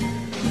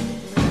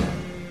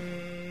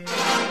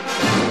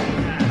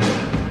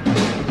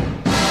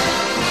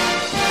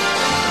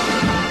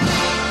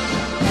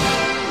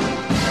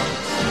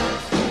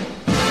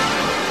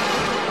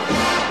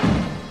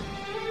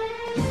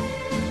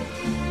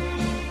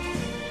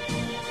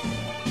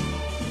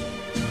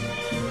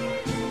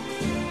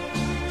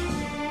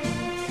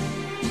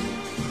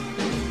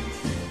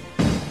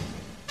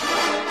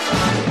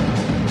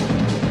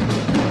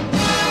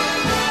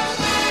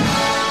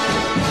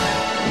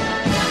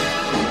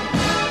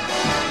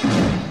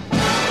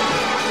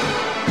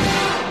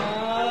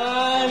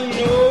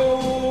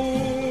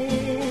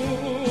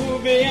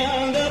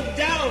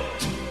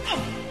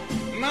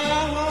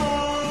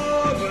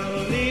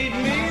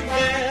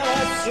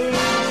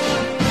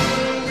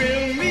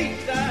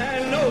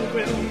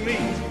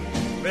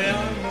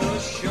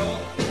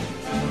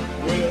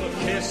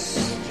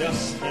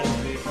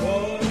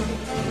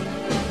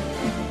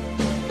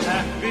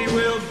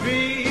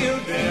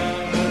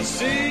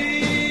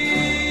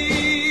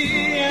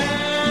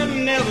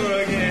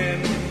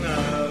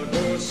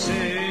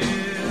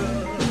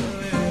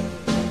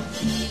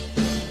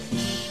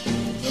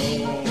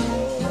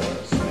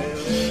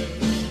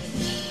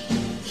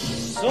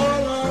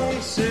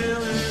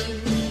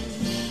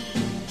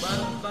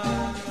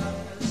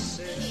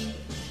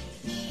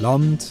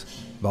 Land,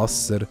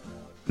 Wasser,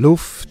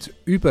 Luft,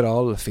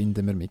 überall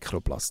finden wir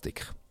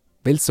Mikroplastik.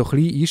 Weil es so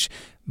klein ist,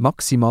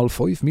 maximal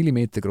 5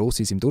 mm gross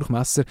ist im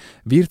Durchmesser,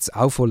 wird es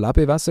auch von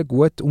Lebewesen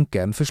gut und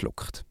gern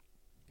verschluckt.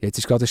 Jetzt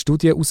ist gerade eine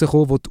Studie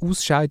herausgekommen, die die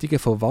Ausscheidungen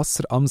von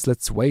Wasseramseln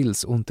zu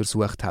Wales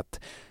untersucht hat.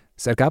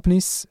 Das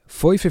Ergebnis: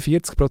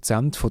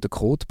 45% der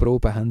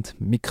Kotproben haben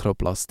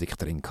Mikroplastik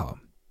drin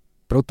gehabt.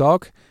 Pro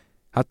Tag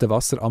hat der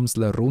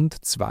Wasseramsel rund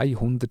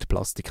 200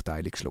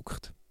 Plastikteile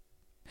geschluckt.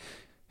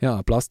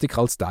 Ja, Plastik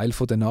als Teil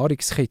der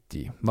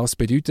Nahrungskette. Was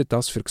bedeutet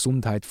das für die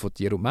Gesundheit von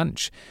Tier und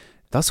Mensch?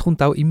 Das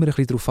kommt auch immer ein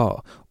bisschen darauf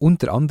an.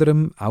 Unter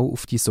anderem auch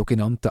auf die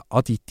sogenannten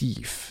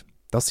Additive.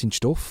 Das sind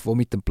Stoffe, die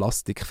mit dem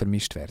Plastik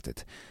vermischt werden.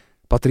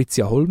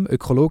 Patricia Holm,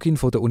 Ökologin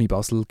von der Uni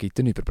Basel, gibt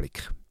einen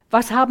Überblick.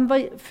 Was haben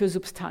wir für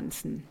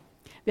Substanzen?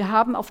 Wir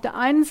haben auf der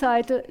einen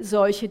Seite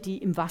solche, die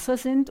im Wasser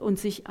sind und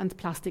sich ans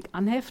Plastik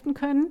anheften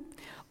können.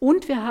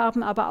 Und wir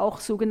haben aber auch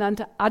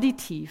sogenannte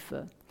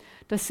Additive.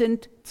 Das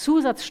sind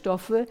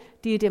Zusatzstoffe,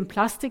 die dem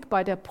Plastik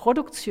bei der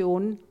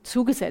Produktion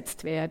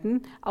zugesetzt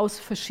werden, aus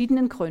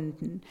verschiedenen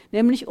Gründen.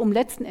 Nämlich um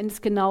letzten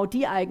Endes genau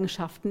die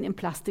Eigenschaften im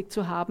Plastik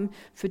zu haben,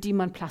 für die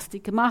man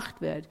Plastik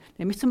gemacht wird.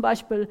 Nämlich zum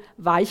Beispiel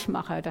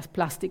Weichmacher, dass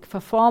Plastik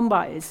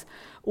verformbar ist.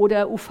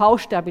 Oder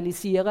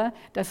UV-Stabilisierer,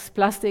 dass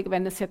Plastik,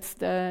 wenn es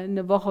jetzt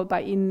eine Woche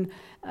bei Ihnen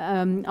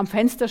am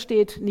Fenster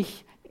steht,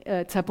 nicht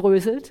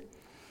zerbröselt.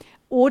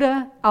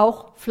 Oder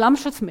auch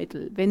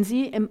Flammschutzmittel. Wenn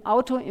Sie im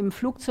Auto, im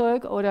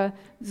Flugzeug oder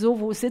so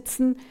wo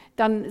sitzen,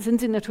 dann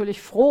sind Sie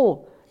natürlich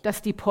froh,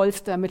 dass die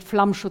Polster mit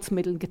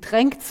Flammschutzmitteln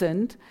getränkt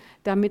sind,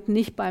 damit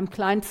nicht beim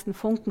kleinsten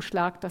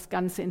Funkenschlag das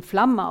Ganze in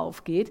Flammen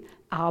aufgeht.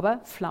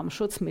 Aber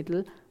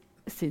Flammschutzmittel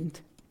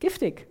sind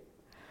giftig.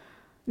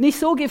 Nicht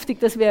so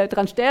giftig, dass wir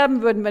dran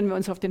sterben würden, wenn wir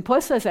uns auf den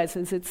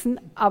Polstersessel sitzen,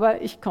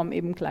 aber ich komme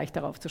eben gleich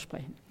darauf zu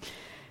sprechen.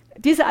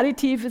 Diese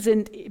Additive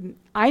sind eben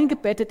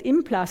eingebettet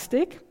im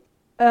Plastik.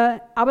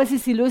 Aber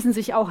sie lösen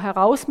sich auch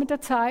heraus mit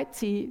der Zeit,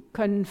 sie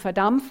können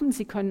verdampfen,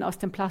 sie können aus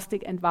dem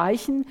Plastik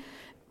entweichen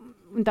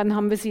und dann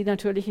haben wir sie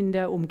natürlich in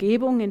der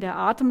Umgebung, in der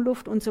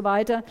Atemluft und so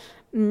weiter.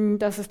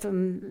 Das ist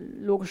dann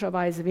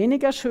logischerweise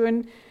weniger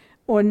schön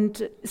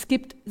und es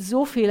gibt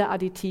so viele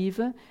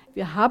Additive.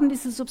 Wir haben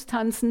diese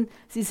Substanzen,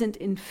 sie sind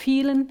in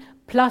vielen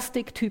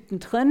Plastiktypen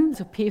drin,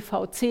 also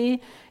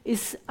PVC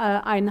ist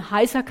ein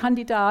heißer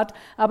Kandidat,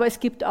 aber es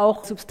gibt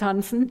auch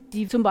Substanzen,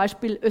 die zum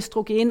Beispiel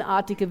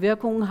östrogenartige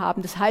Wirkungen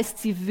haben. Das heißt,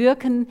 sie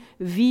wirken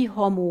wie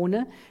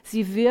Hormone,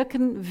 sie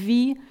wirken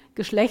wie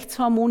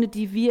Geschlechtshormone,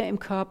 die wir im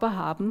Körper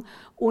haben.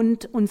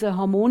 Und unser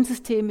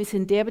Hormonsystem ist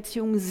in der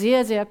Beziehung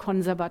sehr, sehr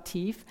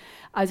konservativ.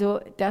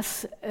 Also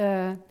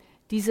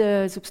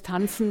diese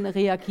Substanzen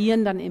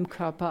reagieren dann im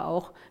Körper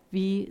auch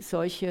wie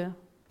solche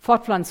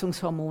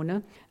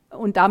Fortpflanzungshormone.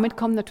 Und damit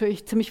kommt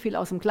natürlich ziemlich viel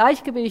aus dem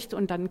Gleichgewicht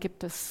und dann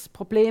gibt es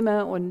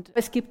Probleme. Und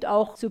es gibt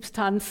auch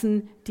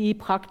Substanzen, die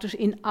praktisch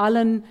in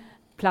allen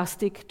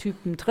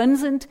Plastiktypen drin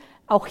sind.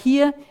 Auch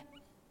hier,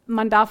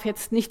 man darf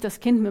jetzt nicht das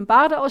Kind mit dem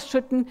Bade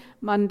ausschütten,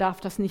 man darf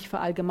das nicht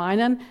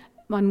verallgemeinern.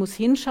 Man muss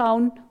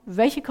hinschauen,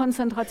 welche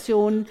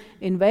Konzentrationen,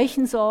 in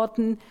welchen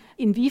Sorten,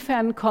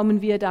 inwiefern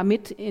kommen wir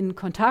damit in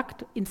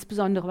Kontakt,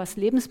 insbesondere was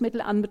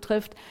Lebensmittel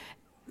anbetrifft.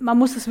 Man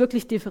muss es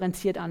wirklich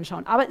differenziert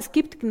anschauen. Aber es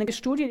gibt eine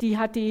Studie, die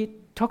hat die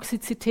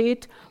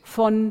Toxizität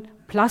von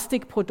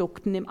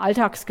Plastikprodukten im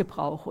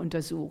Alltagsgebrauch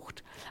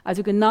untersucht.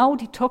 Also genau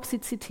die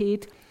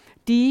Toxizität,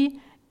 die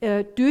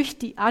durch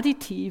die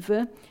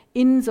Additive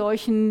in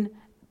solchen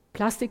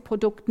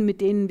Plastikprodukten,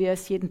 mit denen wir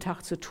es jeden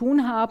Tag zu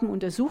tun haben,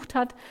 untersucht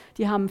hat.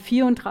 Die haben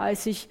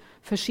 34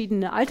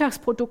 verschiedene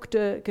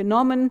Alltagsprodukte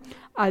genommen,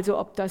 also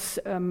ob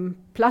das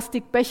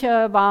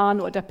Plastikbecher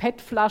waren oder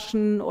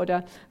Petflaschen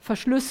oder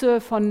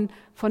Verschlüsse von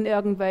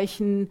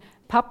irgendwelchen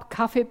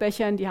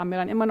Papp-Kaffeebechern, die haben ja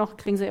dann immer noch,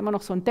 kriegen sie immer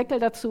noch so einen Deckel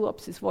dazu, ob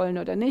sie es wollen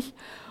oder nicht.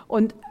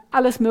 Und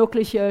alles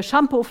mögliche,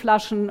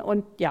 Shampooflaschen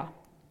und ja,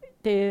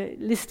 die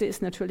Liste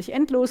ist natürlich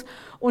endlos.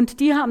 Und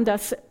die haben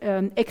das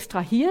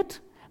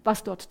extrahiert,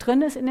 was dort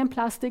drin ist in dem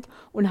Plastik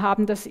und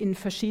haben das in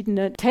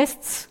verschiedene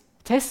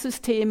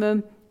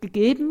Testsysteme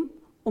gegeben,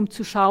 um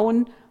zu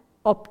schauen,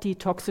 ob die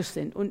toxisch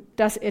sind. Und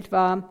dass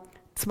etwa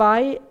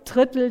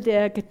 2/3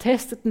 der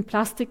getesteten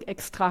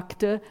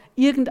Plastikextrakte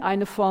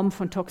irgendeine Form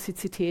von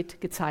Toxizität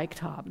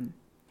gezeigt haben.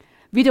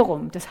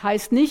 Wiederum, das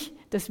heißt nicht,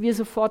 dass wir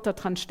sofort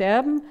daran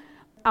sterben,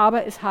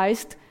 aber es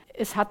heißt,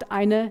 es hat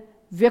eine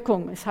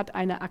Wirkung, es hat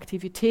eine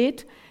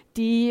Aktivität,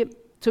 die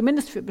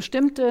zumindest für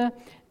bestimmte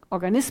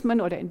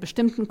Organismen oder in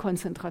bestimmten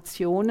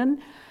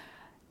Konzentrationen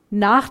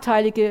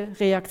nachteilige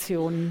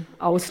Reaktionen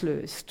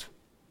auslöst.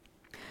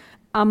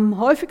 Am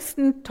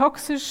häufigsten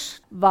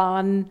toxisch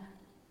waren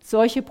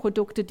solche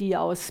Produkte, die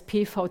aus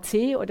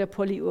PVC oder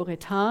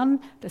Polyurethan,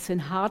 das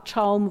sind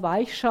Hartschaum,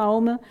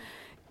 Weichschaume,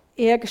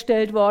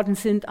 hergestellt worden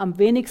sind. Am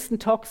wenigsten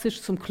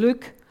toxisch zum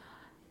Glück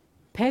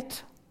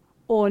PET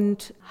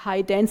und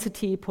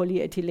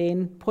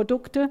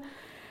High-Density-Polyethylen-Produkte.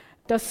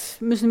 Das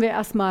müssen wir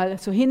erstmal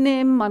so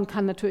hinnehmen. Man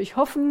kann natürlich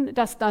hoffen,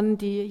 dass dann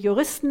die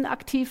Juristen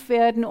aktiv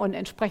werden und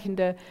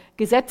entsprechende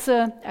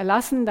Gesetze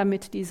erlassen,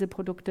 damit diese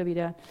Produkte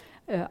wieder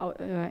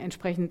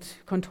entsprechend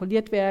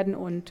kontrolliert werden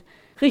und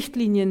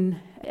Richtlinien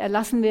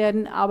erlassen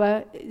werden.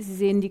 Aber Sie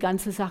sehen, die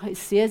ganze Sache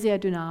ist sehr, sehr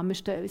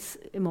dynamisch. Da ist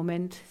im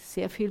Moment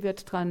sehr viel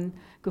wird dran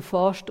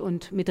geforscht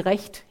und mit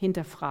Recht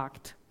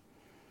hinterfragt.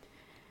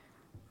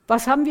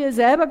 Was haben wir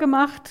selber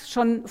gemacht?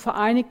 Schon vor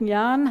einigen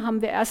Jahren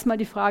haben wir erstmal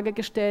die Frage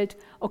gestellt,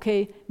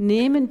 okay,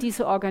 nehmen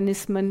diese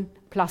Organismen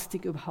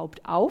Plastik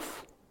überhaupt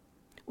auf?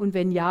 Und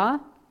wenn ja,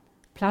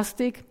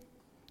 Plastik,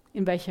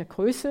 in welcher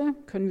Größe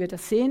können wir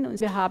das sehen? Und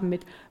wir haben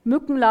mit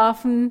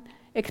Mückenlarven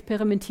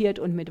experimentiert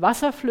und mit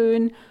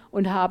Wasserflöhen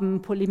und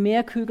haben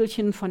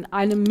Polymerkügelchen von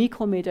 1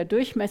 Mikrometer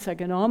Durchmesser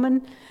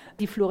genommen.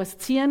 Die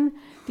fluoreszieren,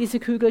 diese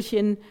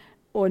Kügelchen,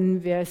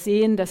 und wir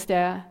sehen, dass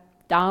der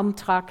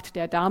Darmtrakt,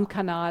 der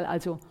Darmkanal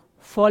also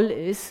voll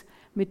ist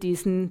mit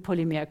diesen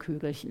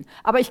Polymerkügelchen.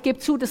 Aber ich gebe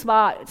zu, das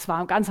war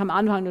ganz am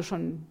Anfang, nur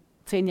schon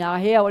 10 Jahre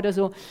her oder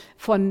so,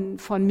 von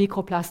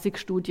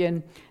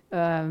Mikroplastikstudien.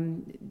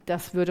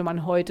 Das würde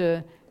man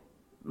heute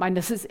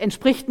meinen,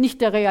 entspricht nicht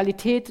der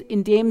Realität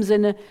in dem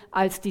Sinne,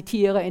 als die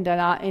Tiere in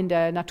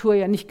der Natur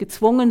ja nicht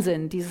gezwungen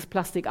sind, dieses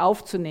Plastik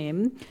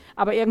aufzunehmen.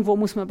 Aber irgendwo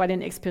muss man bei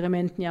den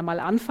Experimenten ja mal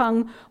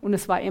anfangen, und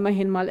es war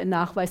immerhin mal ein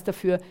Nachweis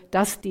dafür,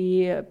 dass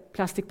die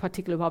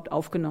Plastikpartikel überhaupt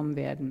aufgenommen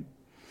werden.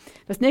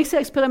 Das nächste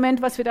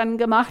Experiment, was wir dann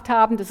gemacht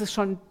haben, das ist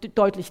schon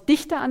deutlich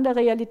dichter an der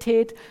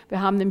Realität.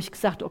 Wir haben nämlich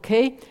gesagt,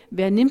 okay,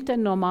 wer nimmt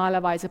denn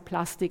normalerweise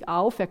Plastik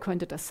auf? Wer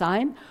könnte das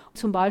sein?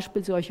 Zum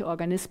Beispiel solche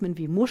Organismen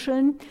wie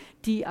Muscheln,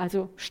 die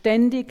also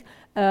ständig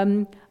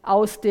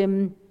aus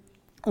dem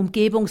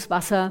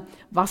Umgebungswasser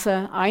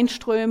Wasser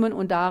einströmen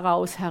und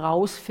daraus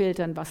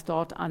herausfiltern, was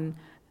dort an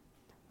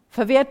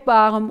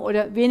verwertbarem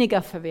oder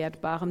weniger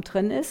verwertbarem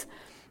drin ist.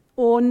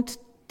 Und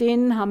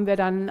den haben wir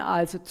dann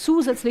also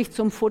zusätzlich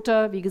zum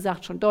Futter, wie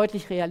gesagt, schon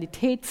deutlich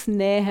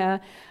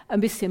realitätsnäher, ein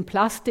bisschen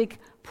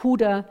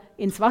Plastikpuder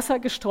ins Wasser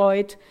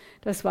gestreut.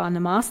 Das war eine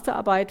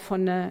Masterarbeit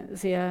von einer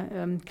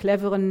sehr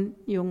cleveren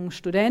jungen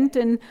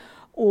Studentin,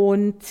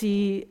 und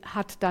sie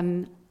hat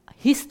dann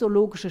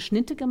histologische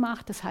Schnitte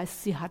gemacht. Das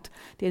heißt, sie hat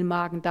den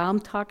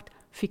Magen-Darm-Trakt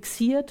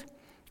fixiert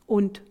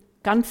und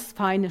ganz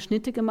feine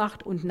Schnitte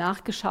gemacht und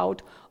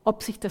nachgeschaut,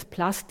 ob sich das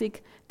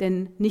Plastik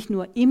denn nicht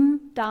nur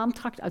im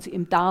Darmtrakt, also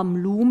im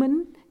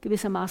Darmlumen,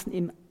 gewissermaßen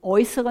im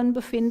Äußeren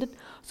befindet,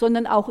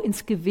 sondern auch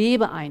ins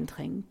Gewebe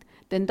eindringt.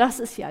 Denn das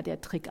ist ja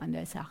der Trick an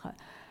der Sache.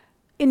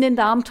 In den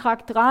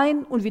Darmtrakt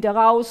rein und wieder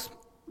raus,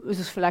 ist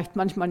es vielleicht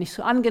manchmal nicht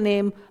so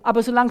angenehm,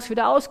 aber solange es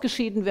wieder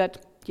ausgeschieden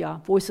wird,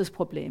 ja, wo ist das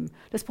Problem?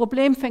 Das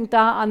Problem fängt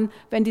da an,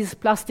 wenn dieses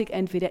Plastik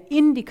entweder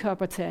in die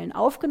Körperzellen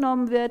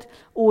aufgenommen wird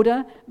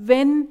oder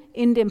wenn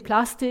in dem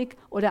Plastik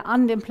oder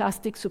an dem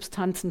Plastik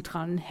Substanzen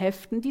dran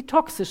heften, die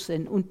toxisch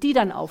sind und die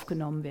dann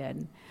aufgenommen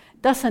werden.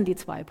 Das sind die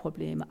 2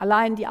 Probleme.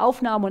 Allein die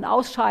Aufnahme und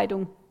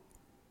Ausscheidung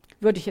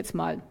würde ich jetzt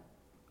mal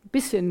ein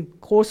bisschen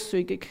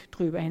großzügig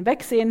drüber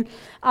hinwegsehen.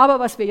 Aber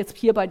was wir jetzt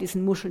hier bei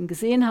diesen Muscheln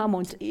gesehen haben,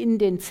 und in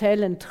den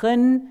Zellen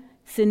drin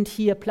sind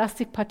hier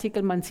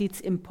Plastikpartikel, man sieht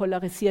es im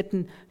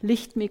polarisierten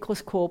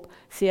Lichtmikroskop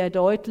sehr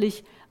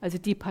deutlich. Also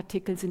die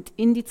Partikel sind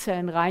in die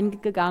Zellen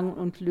reingegangen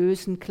und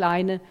lösen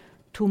kleine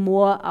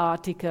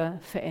tumorartige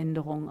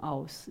Veränderungen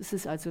aus. Es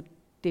ist also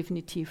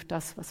definitiv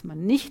das, was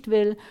man nicht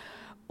will.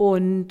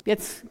 Und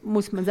jetzt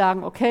muss man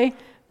sagen, okay,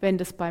 wenn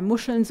das bei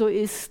Muscheln so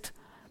ist,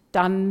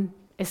 dann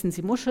essen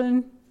Sie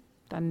Muscheln,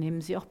 dann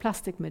nehmen Sie auch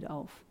Plastik mit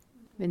auf.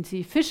 Wenn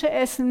Sie Fische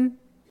essen,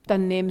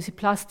 dann nehmen Sie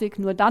Plastik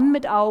nur dann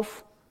mit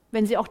auf,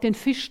 wenn Sie auch den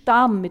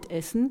Fischdarm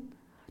mitessen.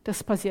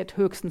 Das passiert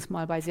höchstens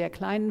mal bei sehr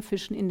kleinen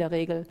Fischen. In der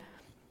Regel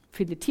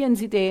filetieren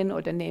Sie den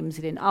oder nehmen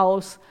Sie den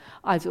aus.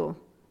 Also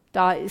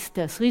da ist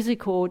das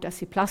Risiko, dass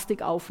Sie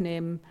Plastik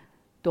aufnehmen,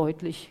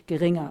 deutlich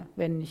geringer,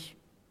 wenn nicht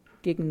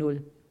gegen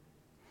 0.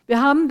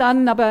 Wir haben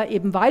dann aber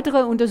eben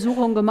weitere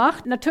Untersuchungen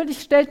gemacht.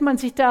 Natürlich stellt man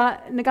sich da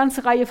eine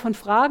ganze Reihe von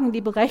Fragen,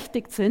 die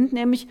berechtigt sind,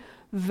 nämlich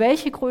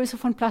welche Größe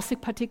von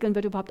Plastikpartikeln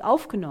wird überhaupt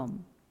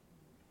aufgenommen?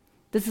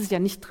 Das ist ja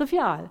nicht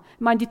trivial.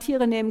 Ich meine, die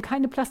Tiere nehmen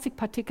keine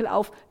Plastikpartikel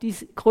auf, die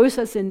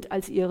größer sind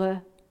als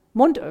ihre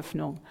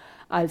Mundöffnung.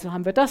 Also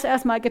haben wir das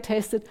erstmal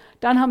getestet.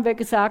 Dann haben wir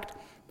gesagt,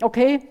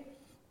 okay,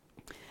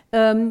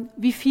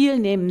 wie viel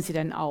nehmen Sie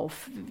denn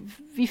auf?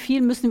 Wie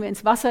viel müssen wir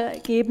ins Wasser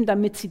geben,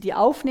 damit Sie die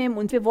aufnehmen?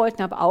 Und wir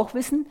wollten aber auch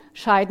wissen,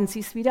 scheiden Sie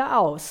es wieder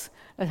aus?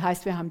 Das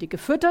heißt, wir haben die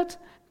gefüttert,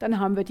 dann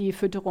haben wir die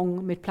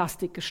Fütterung mit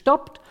Plastik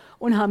gestoppt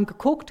und haben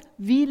geguckt,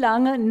 wie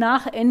lange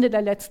nach Ende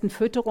der letzten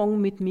Fütterung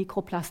mit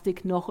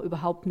Mikroplastik noch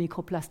überhaupt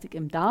Mikroplastik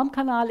im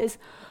Darmkanal ist.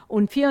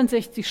 Und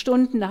 64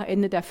 Stunden nach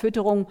Ende der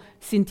Fütterung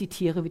sind die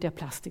Tiere wieder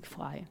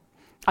plastikfrei.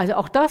 Also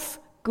auch das,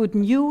 good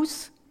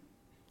news.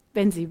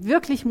 Wenn Sie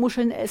wirklich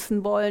Muscheln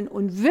essen wollen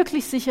und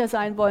wirklich sicher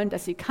sein wollen,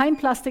 dass Sie kein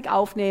Plastik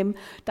aufnehmen,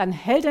 dann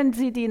halten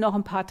Sie die noch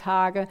ein paar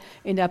Tage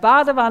in der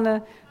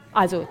Badewanne.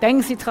 Also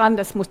denken Sie dran,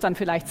 das muss dann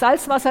vielleicht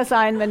Salzwasser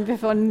sein, wenn wir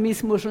von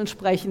Miesmuscheln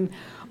sprechen.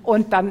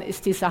 Und dann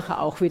ist die Sache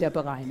auch wieder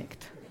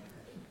bereinigt.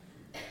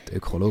 Die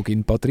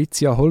Ökologin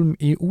Patricia Holm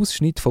in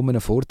Ausschnitt von einem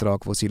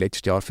Vortrag, den sie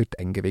letztes Jahr für die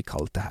NGW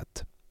gehalten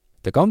hat.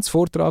 Den ganzen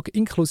Vortrag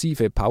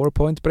inklusive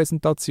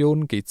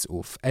PowerPoint-Präsentation gibt es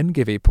auf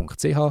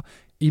ngw.ch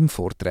im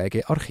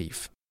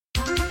Vorträgearchiv.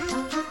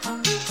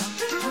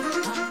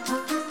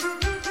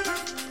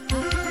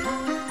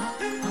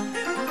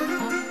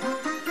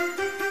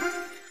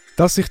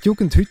 Dass sich die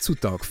Jugend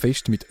heutzutage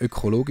fest mit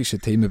ökologischen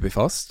Themen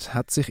befasst,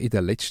 hat sich in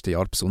den letzten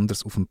Jahren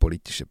besonders auf dem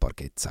politischen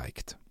Parkett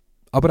gezeigt.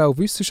 Aber auch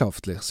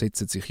wissenschaftlich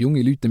setzen sich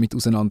junge Leute damit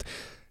auseinander.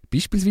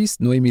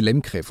 Beispielsweise Noemi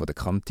Lemcke von der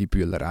Kanti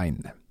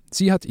Bühlereien.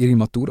 Sie hat ihre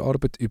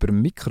Maturarbeit über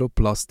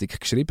Mikroplastik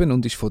geschrieben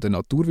und ist von der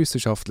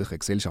Naturwissenschaftlichen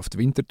Gesellschaft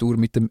Winterthur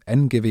mit dem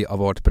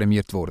NGW-Award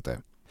prämiert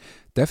worden.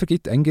 Der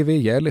vergibt NGW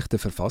jährlich der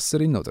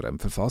Verfasserin oder dem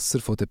Verfasser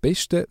von der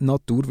besten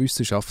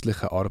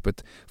naturwissenschaftlichen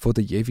Arbeit von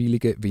der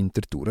jeweiligen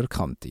Winterthurer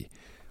Kanti.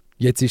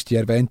 Jetzt ist die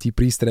erwähnte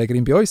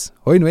Preisträgerin bei uns.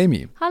 Hoi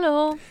Noemi.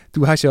 Hallo.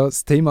 Du hast ja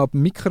das Thema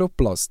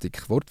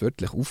Mikroplastik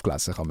wortwörtlich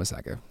aufgelesen, kann man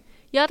sagen.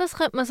 Ja, das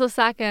könnte man so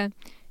sagen.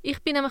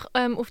 Ich bin nämlich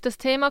auf das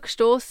Thema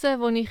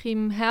gestoßen, als ich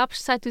im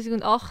Herbst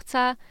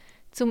 2018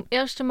 zum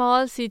ersten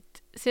Mal seit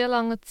sehr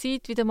langer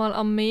Zeit wieder mal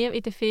am Meer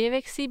in der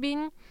Ferien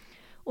war.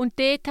 Und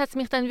dort hat es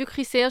mich dann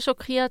wirklich sehr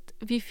schockiert,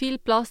 wie viel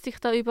Plastik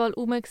da überall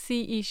rum war.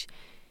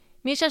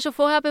 Mir war ja schon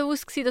vorher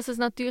bewusst, dass es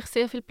natürlich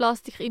sehr viel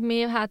Plastik im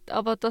Meer hat,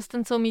 aber das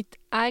dann so mit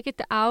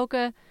eigenen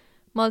Augen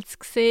mal zu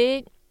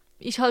sehen,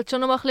 ist halt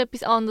schon noch mal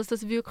etwas anderes.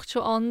 Das wirkt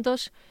schon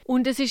anders.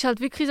 Und es ist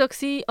halt wirklich so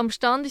gewesen, am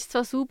Strand ist es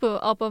zwar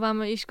sauber, aber wenn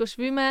man ist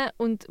schwimmen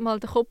und mal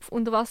den Kopf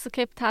unter Wasser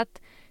gehabt hat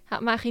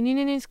man eigentlich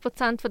in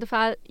 99% der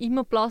Fälle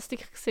immer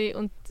Plastik gesehen.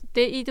 Und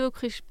dieser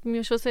Eindruck ist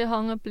mir schon sehr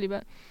hängen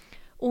geblieben.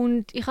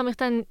 Und ich habe mich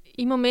dann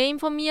immer mehr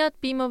informiert,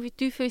 bin immer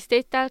tiefer ins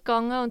Detail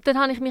gegangen und dann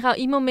habe ich mich auch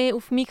immer mehr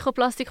auf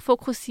Mikroplastik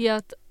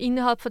fokussiert,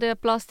 innerhalb von der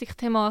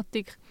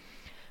Plastikthematik.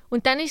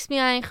 Und dann ist es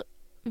mir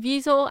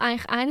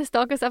eigentlich eines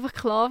Tages einfach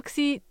klar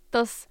gewesen,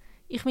 dass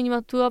ich meine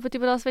Maturarbeit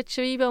über das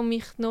schreiben und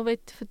mich noch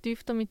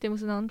vertiefter mit dem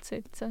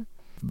auseinandersetzen.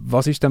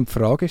 Was war denn die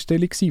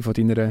Fragestellung von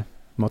deiner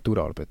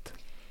Maturarbeit?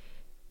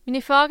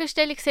 Meine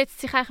Fragestellung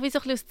setzt sich eigentlich wie so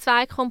ein bisschen aus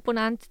zwei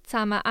Komponenten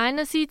zusammen.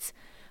 Einerseits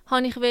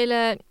wollte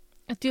ich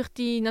natürlich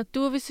die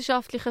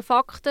naturwissenschaftlichen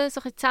Fakten so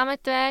ein bisschen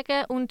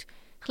zusammentragen und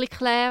ein bisschen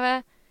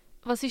klären,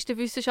 was ist der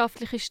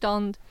wissenschaftliche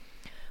Stand.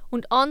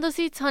 Und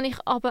andererseits wollte ich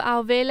aber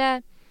auch so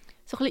ein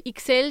bisschen in die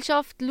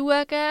Gesellschaft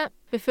schauen,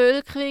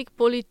 Bevölkerung,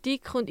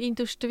 Politik und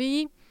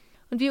Industrie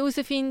und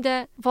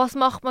herausfinden, was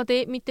macht man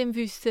dort mit dem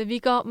Wissen, wie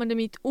geht man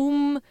damit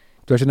um.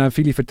 Du hast ja auch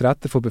viele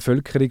Vertreter von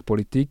Bevölkerung,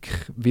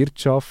 Politik,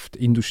 Wirtschaft,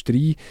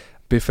 Industrie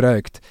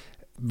befragt.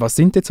 Was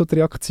sind jetzt so die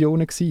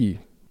Reaktionen gewesen?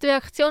 Die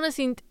Reaktionen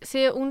waren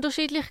sehr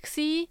unterschiedlich.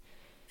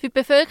 Für die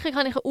Bevölkerung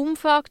habe ich eine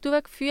Umfrage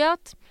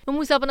durchgeführt. Man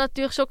muss aber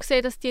natürlich schon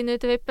sehen, dass die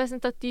nicht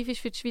repräsentativ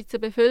ist für die Schweizer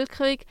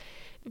Bevölkerung,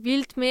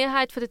 weil die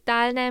Mehrheit der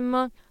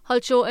Teilnehmer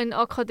halt schon einen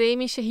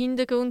akademischen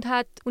Hintergrund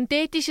hat. Und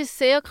dort ist es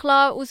sehr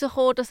klar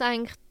herausgekommen, dass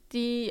eigentlich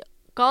die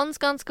ganz,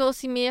 ganz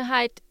grosse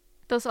Mehrheit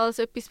das als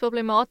etwas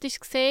problematisch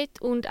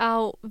sieht und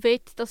auch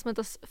will, dass man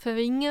das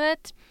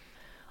verringert.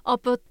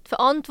 Aber die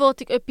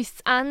Verantwortung, etwas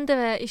zu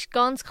ändern, ist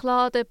ganz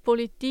klar der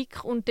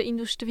Politik und der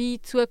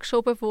Industrie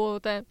zugeschoben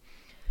worden.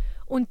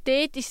 Und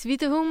dort war es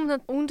wiederum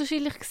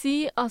unterschiedlich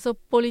gewesen. Also die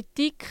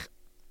Politik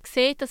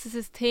sieht, dass es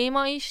ein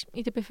Thema ist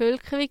in der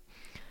Bevölkerung,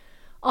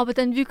 aber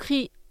dann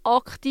wirklich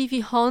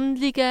aktive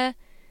Handlungen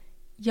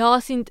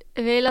sind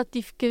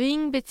relativ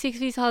gering,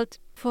 beziehungsweise halt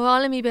vor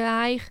allem im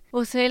Bereich,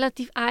 wo es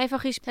relativ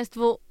einfach ist, das heisst,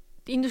 wo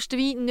die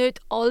Industrie nicht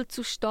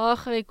allzu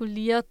stark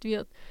reguliert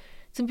wird.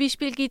 Zum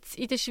Beispiel gibt es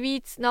in der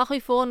Schweiz nach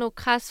wie vor noch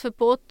kein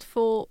Verbot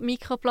von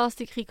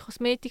Mikroplastik in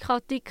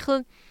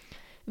Kosmetikartikeln,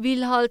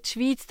 weil halt die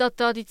Schweiz da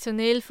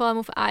traditionell vor allem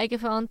auf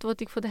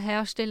Eigenverantwortung der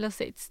Hersteller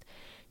setzt.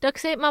 Da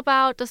sieht man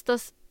aber auch, dass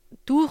das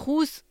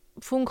durchaus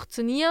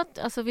funktioniert.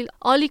 Also weil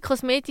alle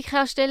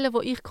Kosmetikhersteller,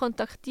 die ich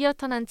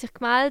kontaktiert habe, haben sich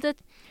gemeldet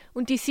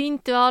und die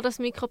sind dran, das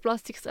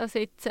Mikroplastik zu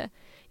ersetzen.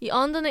 In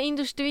anderen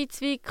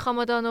Industriezweigen kann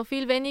man da noch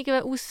viel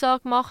weniger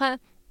Aussagen machen.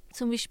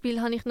 Zum Beispiel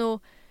habe ich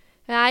noch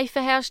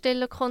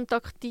Reifenhersteller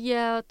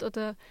kontaktiert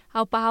oder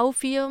auch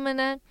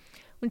Baufirmen.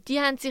 Und die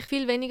haben sich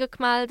viel weniger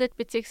gemeldet,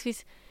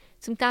 beziehungsweise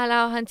zum Teil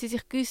auch haben sie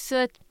sich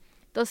geäussert,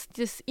 dass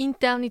das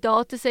interne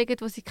Daten sagen,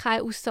 wo sie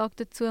keine Aussage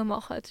dazu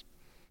machen.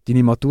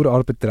 Deine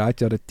Maturarbeit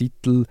trägt ja den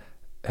Titel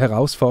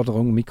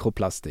 «Herausforderung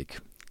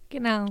Mikroplastik».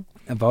 Genau.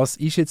 Was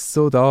ist jetzt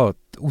so da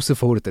die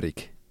Herausforderung?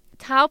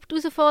 Die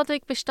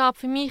Hauptausforderung besteht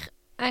für mich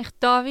eigentlich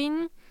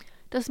darin,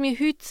 dass wir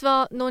heute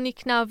zwar noch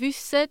nicht genau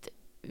wissen,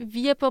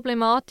 wie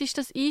problematisch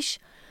das ist,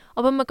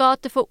 aber man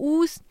geht davon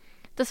aus,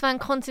 dass wenn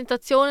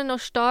Konzentrationen noch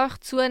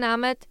stark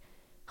zunehmen,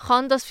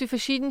 kann das für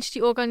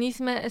verschiedenste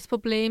Organismen ein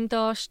Problem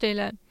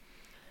darstellen.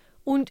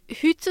 Und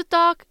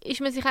heutzutage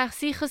ist man sich eigentlich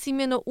sicher, sind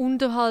wir noch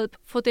unterhalb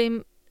von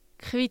dem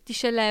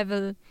kritischen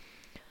Level.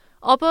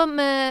 Aber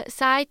man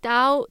sagt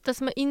auch,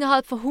 dass man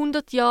innerhalb von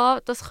 100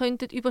 Jahren das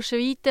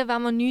überschreiten könnte,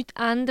 wenn man nichts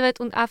ändert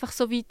und einfach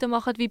so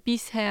weitermacht wie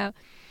bisher.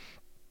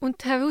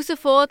 Und die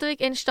Herausforderung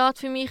entsteht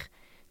für mich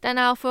dann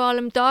auch vor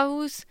allem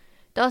daraus,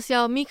 dass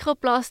ja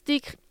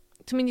Mikroplastik,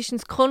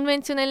 zumindest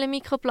konventionelle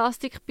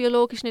Mikroplastik,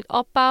 biologisch nicht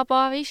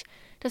abbaubar ist.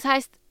 Das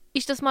heisst,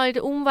 ist das mal in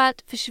der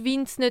Umwelt,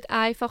 verschwindet es nicht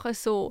einfach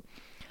so.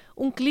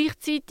 Und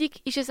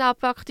gleichzeitig ist es auch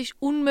praktisch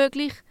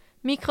unmöglich,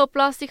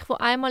 Mikroplastik, das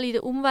einmal in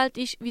der Umwelt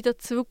ist, wieder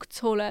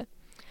zurückzuholen.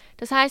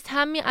 Das heisst,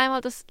 haben wir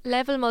einmal das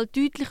Level mal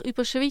deutlich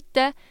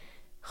überschritten,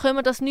 können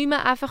wir das nicht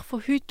mehr einfach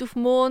von heute auf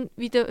morgen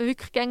wieder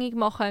rückgängig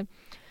machen.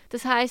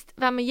 Das heisst,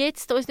 wenn wir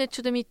jetzt uns nicht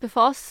schon damit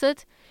befassen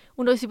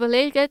und uns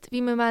überlegen,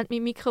 wie wir mit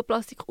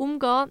Mikroplastik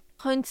umgehen,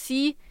 könnte es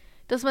sein,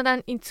 dass wir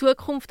dann in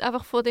Zukunft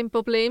einfach vor dem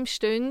Problem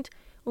stehen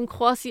und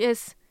quasi ein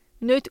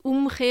nicht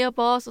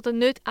umkehrbares oder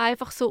nicht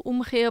einfach so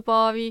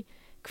umkehrbare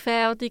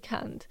Gefährdung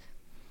haben.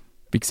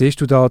 Wie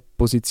siehst du da die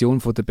Position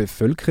der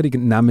Bevölkerung?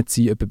 Nehmen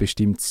sie etwas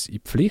Bestimmtes in die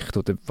Pflicht?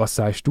 Oder was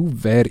sagst du,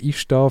 wer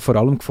ist da vor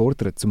allem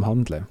gefordert zum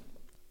Handeln?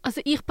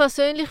 Also ich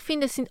persönlich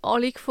finde, es sind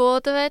alle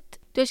gefordert.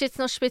 Du hast jetzt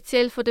noch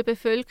speziell von der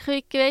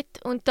Bevölkerung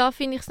geredet und da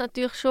finde ich es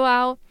natürlich schon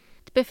auch,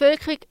 die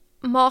Bevölkerung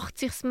macht es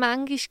sich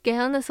manchmal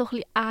gerne so ein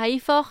bisschen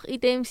einfach,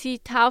 indem sie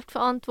die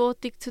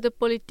Hauptverantwortung zu der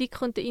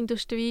Politik und der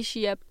Industrie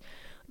schiebt.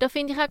 Da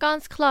finde ich auch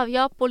ganz klar,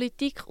 ja,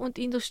 Politik und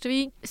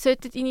Industrie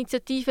sollten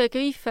Initiativen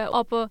ergreifen,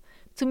 aber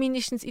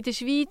zumindest in der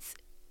Schweiz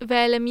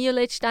wählen wir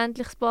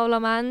letztendlich das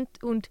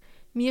Parlament und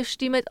wir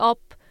stimmen ab.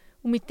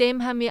 Und mit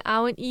dem haben wir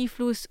auch einen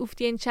Einfluss auf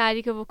die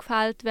Entscheidungen, die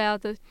gefällt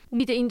werden. Und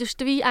mit der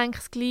Industrie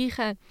eigentlich das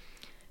Gleiche.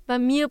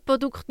 Wenn wir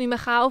Produkte nicht mehr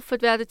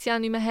kaufen, werden sie auch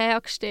nicht mehr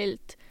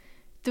hergestellt.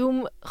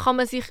 Darum kann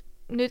man sich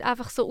nicht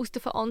einfach so aus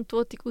der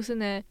Verantwortung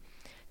rausnehmen.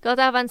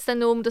 Gerade auch wenn es dann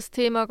nur um das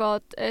Thema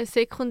geht,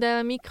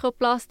 sekundäre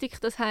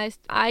Mikroplastik. Das heisst,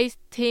 ein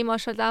Thema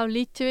ist halt auch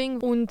Littering.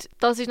 Und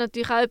das ist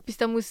natürlich auch etwas,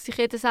 da muss sich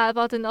jeder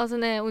selber an die Nase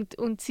nehmen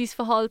und sein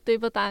Verhalten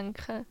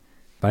überdenken.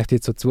 Wenn ich dir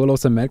jetzt so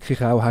zuhöre, merke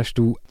ich auch, hast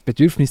du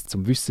Bedürfnis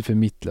zum Wissen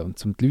vermitteln und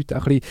zum die Leute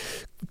auch ein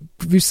bisschen,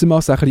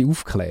 gewissermaßen auch ein bisschen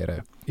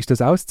aufklären. Ist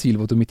das auch das Ziel,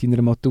 das du mit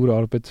deiner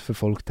Maturarbeit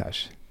verfolgt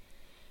hast?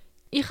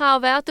 Ich habe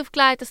auch Wert darauf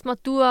gelegt, dass die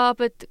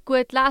Maturarbeit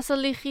gut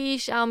leserlich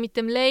ist, auch mit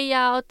dem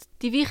Layout.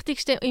 Die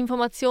wichtigsten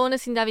Informationen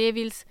sind auch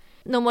jeweils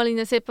nochmal in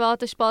einer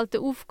separaten Spalte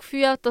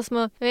aufgeführt, dass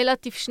man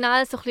relativ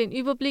schnell so ein bisschen einen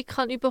Überblick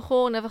kann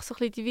bekommen und einfach so ein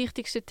bisschen die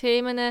wichtigsten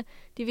Themen,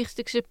 die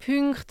wichtigsten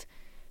Punkte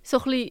so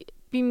ein bisschen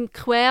beim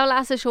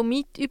Querlesen schon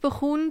mit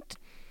überkommt.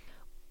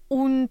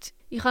 Und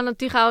ich habe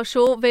natürlich auch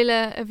schon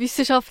eine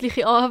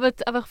wissenschaftliche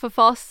Arbeit einfach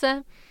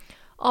verfassen.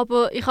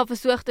 Aber ich habe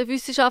versucht, eine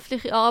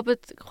wissenschaftliche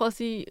Arbeit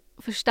quasi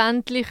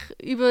verständlich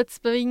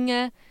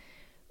überzubringen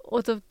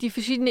oder die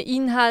verschiedenen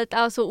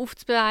Inhalte auch so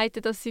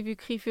aufzubereiten, dass sie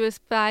wirklich für ein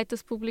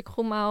breites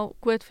Publikum auch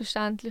gut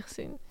verständlich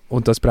sind.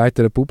 Und das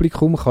breitere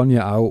Publikum kann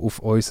ja auch auf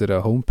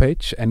unserer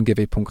Homepage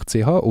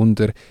ngw.ch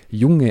unter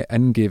junge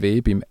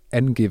NGW beim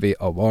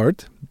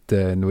NGW-Award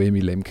der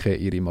Noemi Lemcke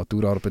ihre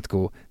Maturarbeit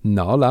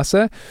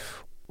nachlesen.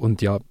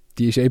 Und ja,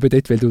 die ist eben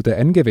dort, weil du den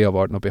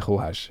NGW-Award noch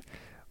bekommen hast.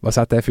 Was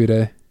hat der für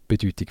eine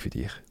Bedeutung für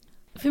dich?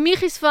 Für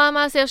mich war es vor allem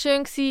auch sehr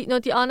schön, noch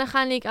die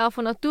Anerkennung auch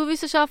von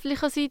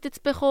naturwissenschaftlicher Seite zu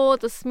bekommen,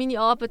 dass meine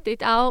Arbeit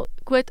dort auch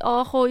gut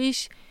angekommen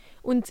ist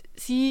und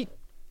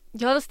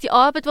dass die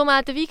Arbeit, die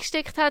man auch dabei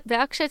gesteckt hat,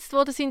 wertgeschätzt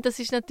worden sind, das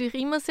ist natürlich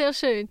immer sehr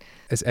schön.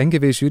 Ein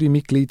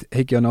NGW-Jurymitglied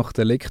hat ja nach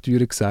der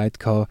Lektüre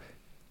gesagt,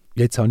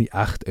 jetzt habe ich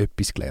echt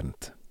etwas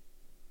gelernt.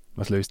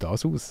 Was löst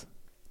das aus?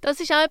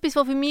 Das ist auch etwas,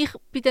 was für mich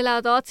bei der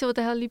Laudatio, die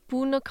der Herr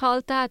Lipuner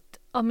gehalten hat,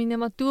 an meiner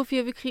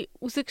Maturführung wirklich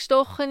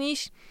rausgestochen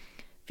ist.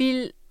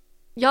 Weil,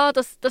 ja,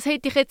 das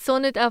hätte ich jetzt so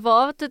nicht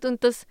erwartet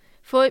und das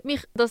freut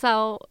mich, dass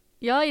auch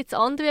jetzt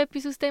andere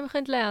etwas aus dem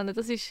lernen können.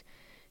 Das ist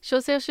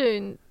schon sehr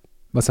schön.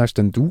 Was hast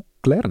denn du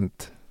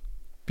gelernt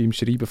beim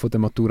Schreiben von der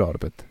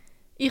Maturarbeit?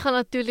 Ich habe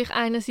natürlich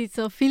einerseits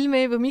noch viel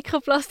mehr über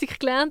Mikroplastik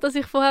gelernt, als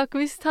ich vorher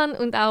gewusst habe,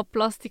 und auch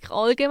Plastik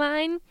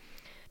allgemein.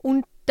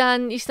 Und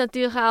dann ist es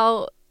natürlich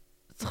auch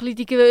so ein bisschen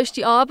die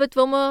grösste Arbeit,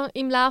 die man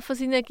im Laufe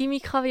seiner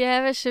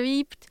Gimmick-Karriere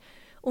schreibt.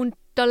 Und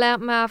da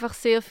lernt man einfach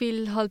sehr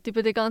viel halt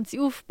über den ganzen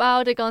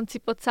Aufbau, den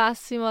ganzen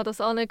Prozess, wie man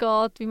das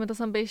angeht, wie man das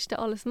am besten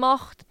alles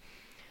macht.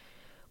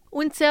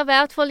 Und sehr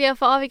wertvolle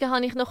Erfahrungen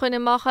habe ich noch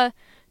machen,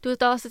 durch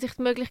das, dass ich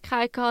die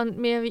Möglichkeit hatte,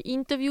 mehrere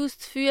Interviews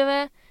zu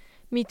führen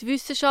mit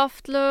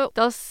Wissenschaftlern.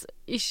 Das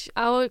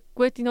war auch eine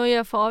gute neue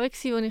Erfahrung,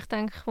 die ich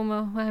denke, wo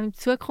man in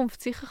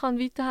Zukunft sicher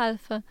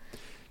weiterhelfen kann.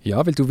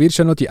 Ja, weil du wirst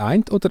ja noch die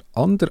ein oder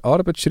andere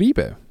Arbeit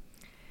schreiben.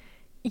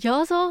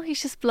 Ja, so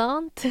ist es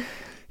geplant.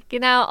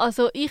 Genau,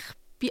 also ich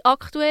bin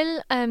aktuell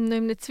noch in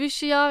einem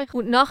Zwischenjahr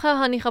und nachher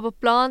habe ich aber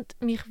geplant,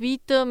 mich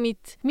weiter mit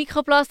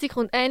Mikroplastik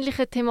und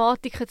ähnlichen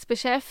Thematiken zu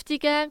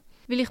beschäftigen,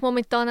 weil ich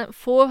momentan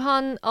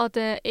vorhabe, an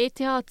der ETH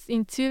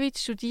in Zürich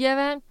zu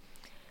studieren.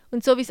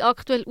 Und so wie es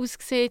aktuell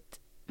aussieht,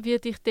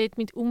 werde ich dort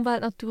mit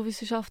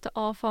Umwelt-Naturwissenschaften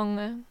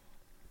anfangen.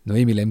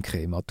 Noemi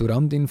Lemcke,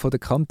 Maturandin von der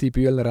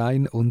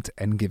Kanti-Bühlereien und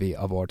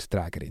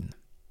NGW-Award-Trägerin.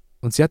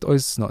 Und sie hat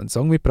uns noch einen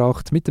Song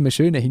mitgebracht mit einem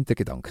schönen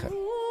Hintergedanken.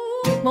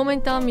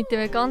 Momentan mit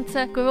der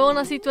ganzen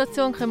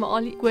Corona-Situation können wir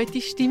alle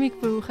gute Stimmung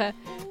brauchen.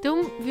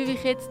 Darum würde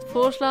ich jetzt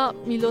vorschlagen,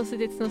 wir hören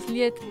jetzt noch das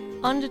Lied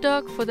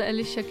Underdog von der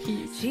Alicia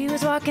Keys. She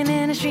was walking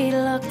in the street,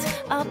 looked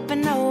up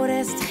and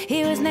noticed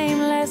he was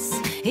nameless,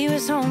 he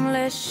was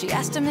homeless. She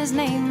asked him his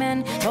name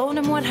and told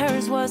him what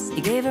hers was.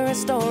 He gave her a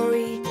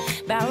story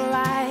about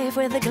life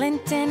with a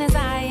glint in his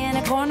eye and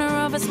a corner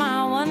of a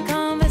smile. One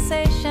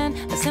conversation,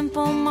 a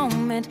simple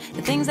moment,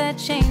 the things that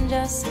change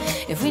us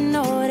if we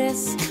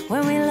notice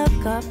when we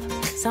look up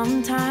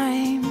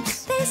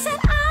sometimes. They said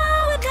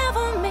I would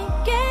never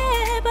make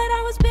it, but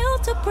I was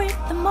built to break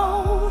the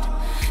mold.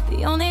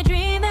 The only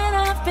dream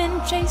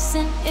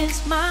chasing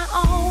is my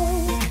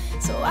own.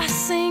 So I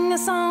sing a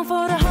song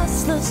for the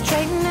hustlers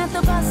trading at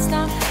the bus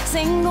stop,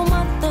 single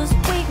mothers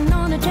waiting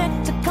on a check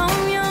to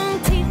come, young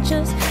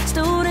teachers,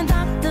 student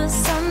doctors,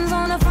 sons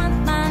on the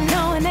front line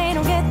knowing they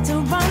don't get to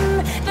run.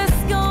 This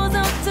goes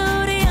up to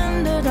the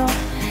underdog.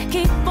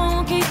 Keep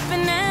on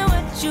keeping at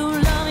what you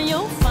love and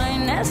you'll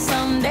find that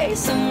someday,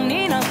 soon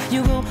enough,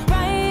 you will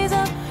rise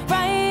up,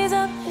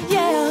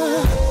 yeah.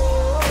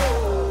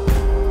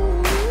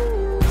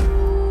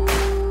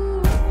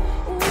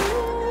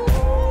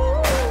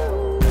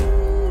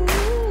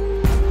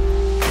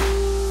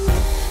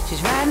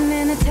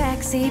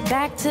 Taxi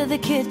back to the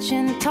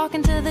kitchen,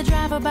 talking to the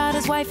driver about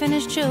his wife and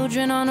his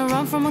children, on a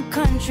run from a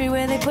country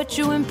where they put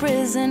you in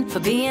prison for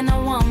being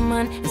a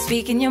woman and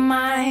speaking your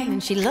mind.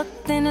 And she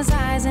looked in his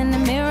eyes in the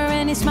mirror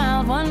and he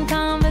smiled. One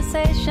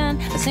conversation,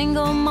 a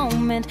single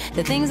moment,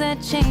 the things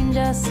that change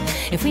us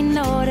if we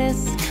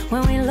notice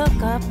when we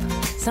look up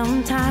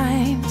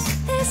sometimes.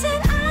 They said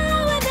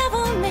I would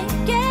never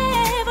make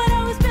it, but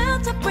I was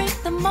built to break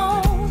the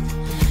mold.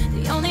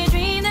 The only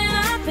dream that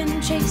I've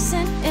been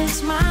chasing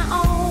is my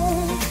own.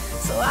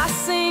 So I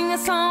sing a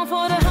song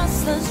for the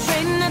hustlers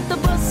trading at the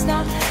bus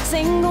stop,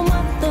 single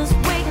mothers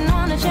waiting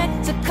on a check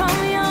to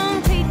come,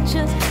 young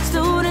teachers,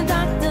 student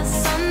doctors,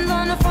 sons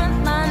on the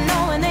front line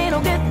knowing they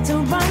don't get to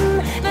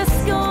run. This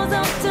goes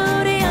up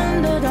to the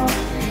underdog.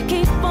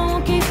 Keep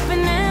on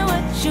keeping at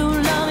what you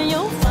love and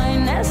you'll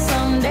find that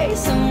someday,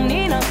 soon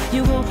enough,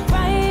 you will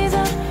rise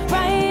up,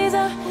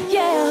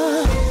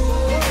 yeah.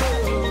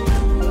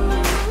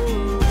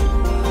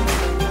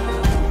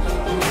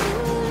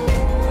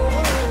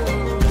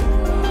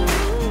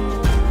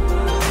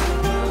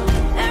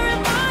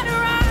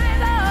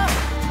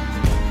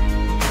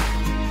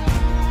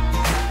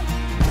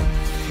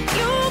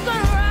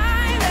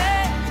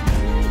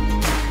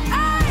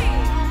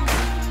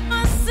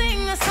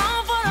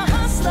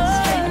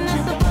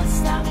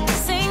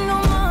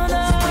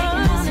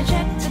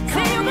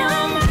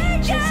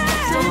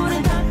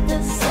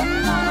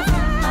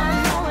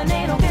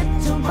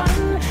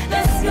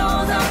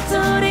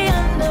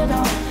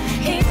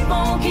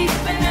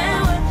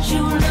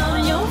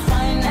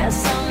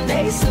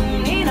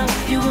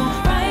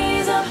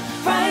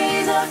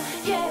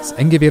 Das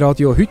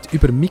NGW-Radio heute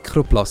über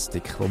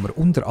Mikroplastik, wo wir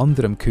unter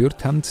anderem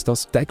gehört haben,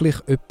 dass täglich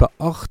etwa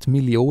 8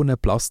 Millionen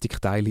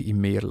Plastikteile im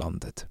Meer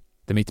landen.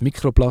 Damit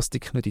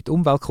Mikroplastik nicht in die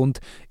Umwelt kommt,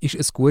 ist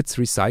ein gutes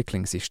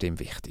Recycling-System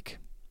wichtig.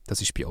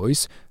 Das ist bei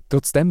uns,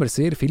 trotzdem wir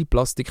sehr viel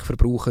Plastik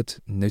verbrauchen,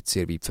 nicht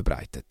sehr weit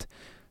verbreitet.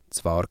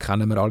 Zwar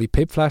kennen wir alle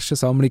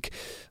Petflaschen-Sammlung,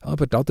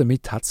 aber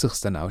damit hat es sich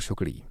dann auch schon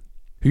gleich.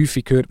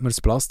 Häufig hört man,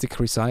 das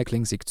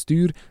Plastikrecycling sei zu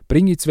teuer,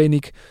 bringe zu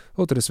wenig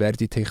oder es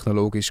werde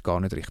technologisch gar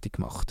nicht richtig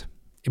gemacht.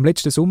 Im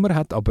letzten Sommer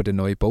hat aber der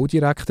neue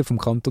Baudirektor vom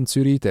Kanton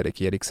Zürich, der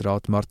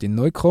Regierungsrat Martin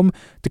Neukomm,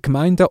 der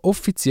Gemeinde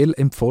offiziell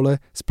empfohlen,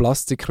 das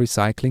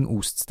Plastikrecycling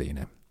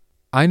auszudehnen.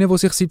 Einer, der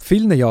sich seit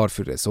vielen Jahren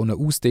für so eine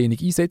Ausdehnung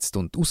einsetzt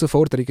und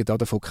Herausforderungen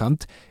davon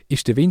kennt,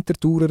 ist der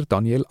Winterthurer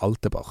Daniel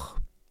Altenbach.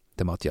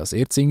 Der Matthias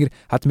Erzinger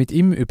hat mit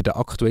ihm über den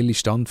aktuellen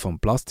Stand vom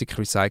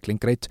Plastikrecycling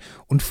geredet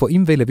und von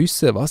ihm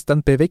wissen, was dann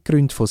die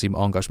Beweggründe von seinem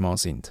Engagement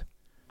sind.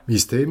 Mein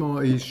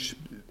Thema ist,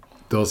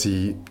 dass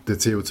ich den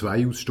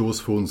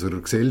CO2-Ausstoß von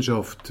unserer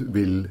Gesellschaft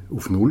will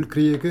auf Null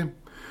kriegen will.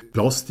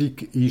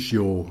 Plastik ist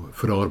ja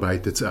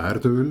verarbeitetes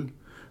Erdöl,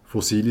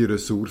 fossile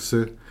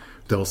Ressourcen.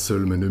 Das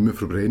soll man nicht mehr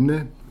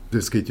verbrennen.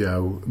 Es gibt ja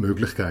auch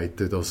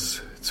Möglichkeiten,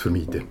 das zu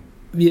vermeiden.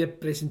 Wie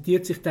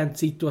präsentiert sich dann die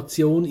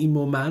Situation im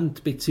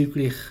Moment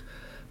bezüglich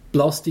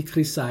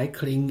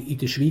Plastikrecycling in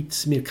der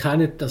Schweiz? Wir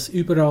kennen, dass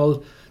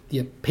überall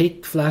die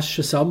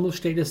Petflaschen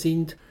Sammelstellen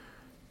sind.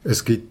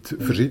 Es gibt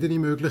verschiedene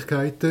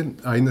Möglichkeiten.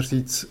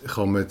 Einerseits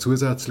kann man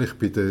zusätzlich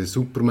bei den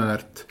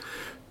Supermärkten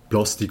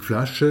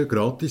Plastikflaschen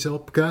gratis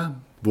abgeben,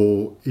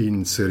 die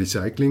ins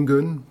Recycling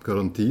gehen,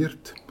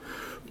 garantiert.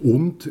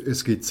 Und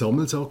es gibt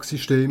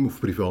Sammelsacksysteme auf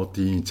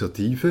private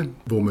Initiativen,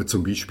 wo man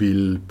zum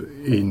Beispiel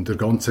in der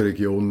ganzen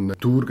Region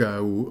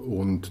Thurgau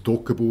und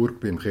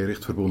Toggenburg beim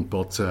Kehrichtverbund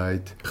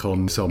Batzenheid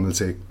kann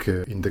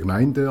Sammelsäcke in der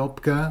Gemeinde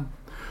abgeben.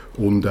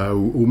 Und auch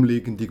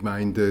umliegende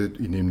Gemeinden,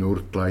 ich nehme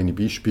nur kleine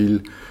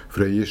Beispiele,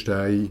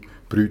 Freienstein,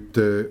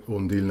 Brütten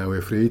und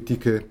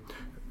Ilnau-Efretigen,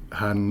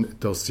 haben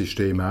das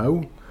System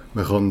auch.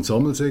 Man kann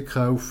Sammelsäcke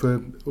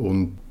kaufen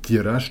und die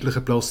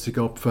restlichen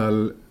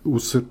Plastikabfälle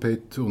ausser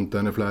PET und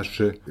diesen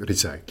Flaschen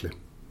recyceln.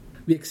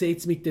 Wie sieht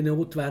es mit den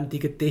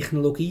notwendigen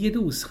Technologien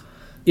aus?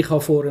 Ich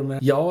habe vor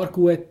einem Jahr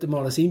gut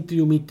mal ein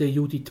Interview mit der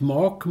Judith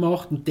Mark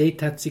gemacht und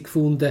dort hat sie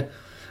gefunden,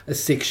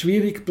 es sei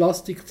schwierig,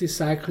 Plastik zu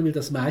recyceln, weil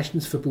das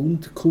meistens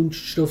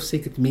Verbundkunststoffe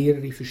sind,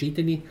 mehrere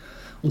verschiedene.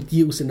 Und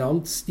die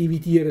auseinander zu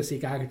dividieren, ist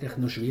eigentlich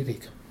noch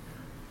schwierig.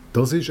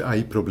 Das ist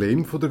ein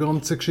Problem der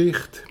ganzen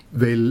Geschichte,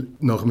 weil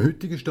nach dem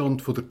heutigen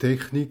Stand der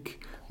Technik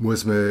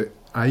muss man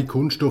eine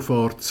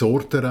Kunststoffart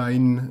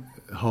sortenrein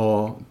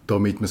haben,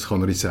 damit man es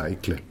recyceln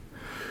kann.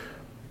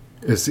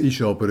 Es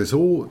ist aber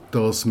so,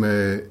 dass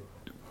man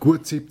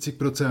gut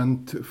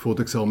 70%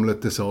 der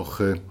gesammelten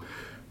Sachen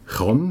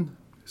kann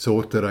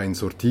sortenrein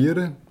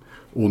sortieren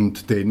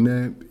und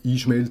dann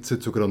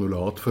einschmelzen, zu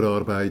Granulat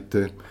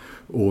verarbeiten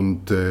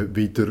und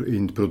wieder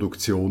in die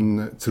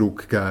Produktion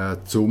zurückgeben,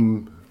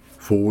 zum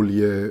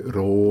Folie,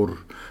 Rohr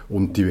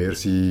und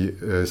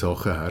diverse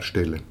Sachen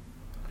herstellen.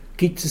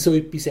 Gibt es so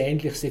etwas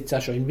Ähnliches jetzt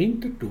auch schon in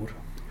Winterthur?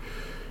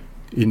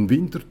 In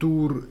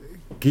Winterthur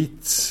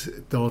gibt es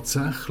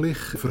tatsächlich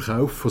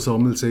Verkauf von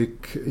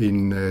Sammelsäcken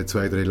in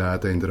 2-3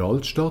 Läden in der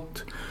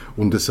Altstadt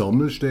und eine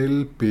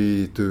Sammelstelle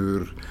bei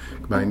der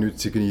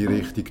gemeinnützigen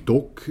Einrichtung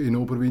DOC in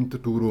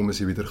Oberwinterthur, wo man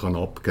sie wieder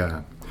abgeben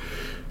kann.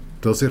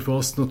 Das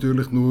erfasst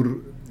natürlich nur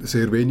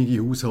sehr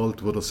wenige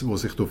Haushalte, die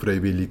sich da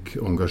freiwillig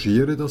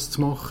engagieren, das zu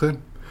machen.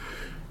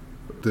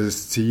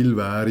 Das Ziel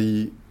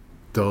wäre,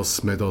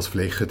 dass man das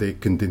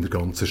flächendeckend in der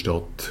ganzen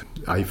Stadt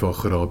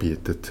einfacher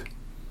anbietet.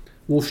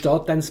 Wo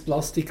steht denn das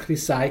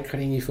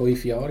Plastikrecycling in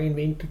 5 Jahren in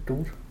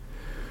Winterthur?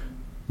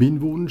 Mein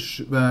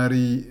Wunsch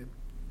wäre,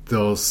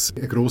 dass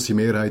eine grosse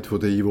Mehrheit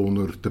der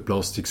Einwohner den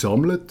Plastik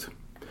sammelt.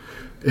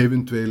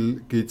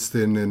 Eventuell gibt es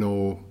dann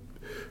noch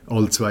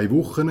alle 2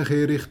 Wochen eine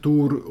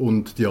Kehrichttour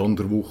und die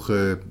andere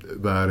Woche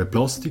wäre eine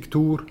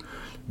Plastiktour,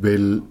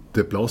 weil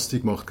der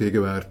Plastik macht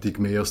gegenwärtig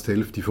mehr als die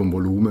Hälfte vom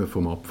Volumen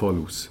vom Abfall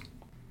aus.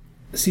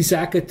 Sie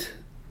sagen,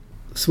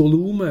 das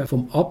Volumen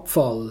vom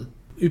Abfall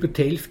über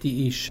die Hälfte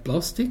ist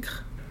Plastik.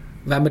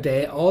 Wenn man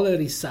den alle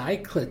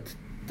recycelt,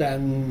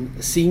 dann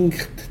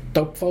sinkt die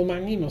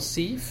Abfallmenge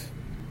massiv.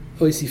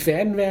 Unsere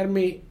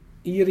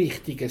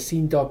Fernwärmeeinrichtungen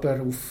sind aber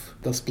auf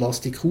das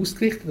Plastik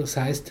ausgerichtet. Das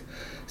heisst,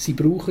 sie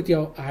brauchen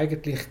ja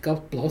eigentlich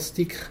gerade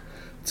Plastik,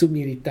 um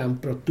ihre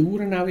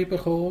Temperaturen auch zu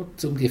bekommen,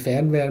 um die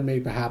Fernwärme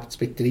überhaupt zu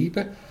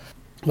betreiben.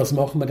 Was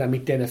machen wir dann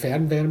mit diesen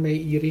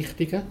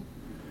Fernwärmeeinrichtungen?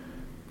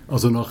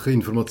 Also nach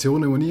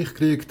Informationen, die ich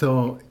gekriegt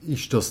habe,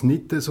 ist das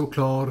nicht so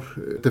klar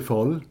der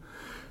Fall.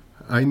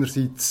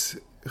 Einerseits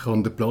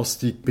kann der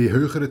Plastik bei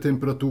höheren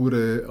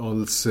Temperaturen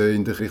als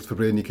in der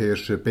Lichtverbrennung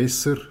herrschen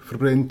besser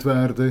verbrennt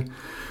werden.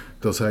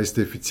 Das heisst,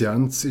 die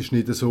Effizienz ist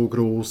nicht so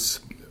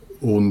gross.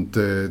 Und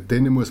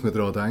dann muss man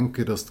daran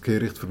denken, dass die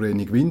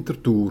Kehrichtverbrennung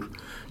Winterthur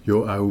ja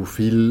auch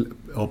viel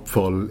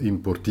Abfall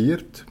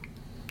importiert,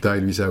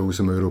 teilweise auch aus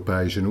dem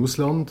europäischen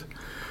Ausland.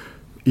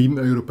 Im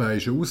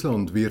europäischen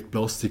Ausland wird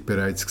Plastik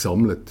bereits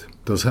gesammelt.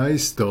 Das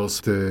heisst,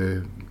 dass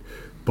der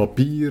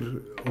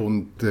Papier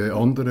und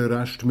andere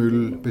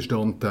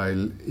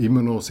Restmüllbestandteile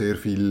immer noch sehr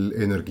viel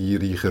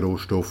energiereicher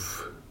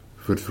Rohstoff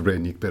für die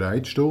Verbrennung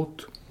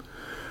bereitsteht.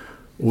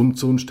 Und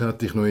sonst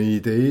hätte ich noch eine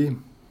Idee,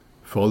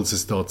 falls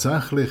es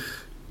tatsächlich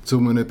zu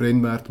einem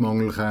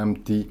Brennwertmangel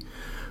käme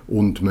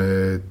und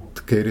man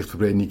die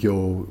Kehrichtverbrennung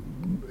ja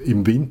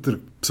im Winter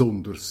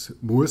besonders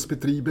muss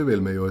betreiben, weil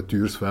man ja ein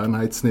teures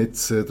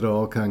Fernheitsnetz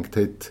dran gehängt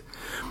hat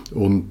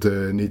und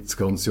nicht das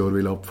ganze Jahr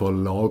will Abfall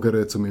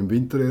lagern, um im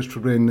Winter erst zu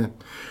verbrennen.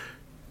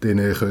 Dann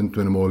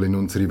könnte man mal in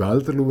unsere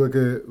Wälder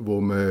schauen,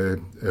 wo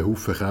man einen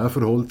Haufen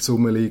Käferholz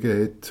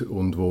rumliegen hat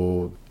und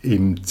wo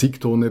im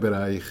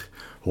Zigtonnenbereich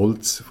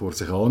Holz vor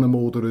sich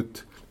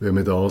anmodert. Wenn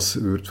man das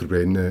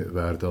verbrennen würde,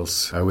 wäre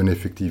das auch eine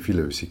effektive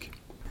Lösung.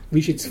 Wie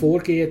ist jetzt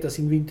vorgehen, dass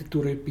in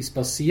Winterthur etwas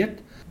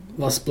passiert?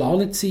 Was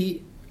planen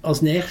Sie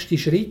als nächsten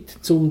Schritt,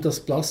 um das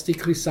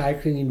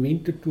Plastikrecycling in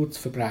Winterthur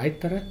zu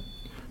verbreitern?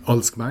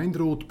 Als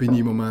Gemeinderat bin ich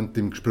im Moment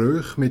im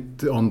Gespräch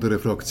mit anderen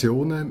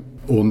Fraktionen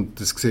und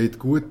es sieht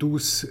gut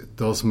aus,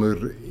 dass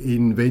wir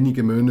in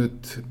wenigen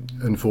Monaten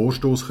einen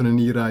Vorstoss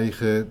einreichen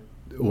können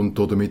und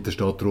damit den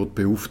Stadtrat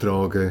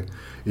beauftragen,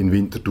 in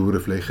Winterthur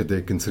ein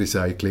flächendeckendes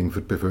Recycling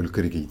für die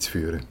Bevölkerung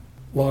einzuführen.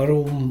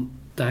 Warum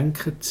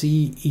denken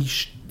Sie,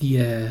 ist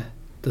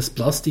das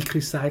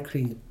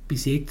Plastikrecycling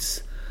bis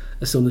jetzt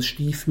so ein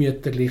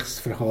stiefmütterliches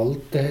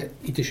Verhalten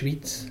in der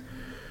Schweiz?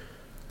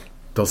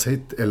 Das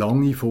hat eine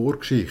lange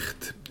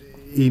Vorgeschichte.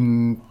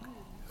 Im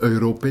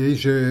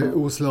europäischen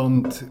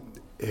Ausland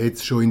hat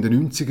es schon in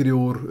den 90er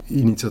Jahren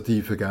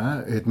Initiativen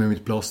gegeben, hat man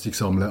mit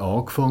Plastiksammeln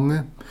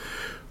angefangen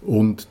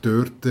und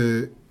dort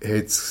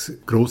hat es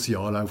grosse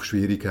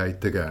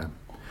Anlaufschwierigkeiten gegeben.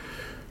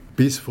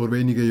 Bis vor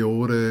wenigen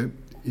Jahren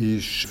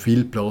ist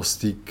viel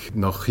Plastik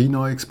nach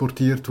China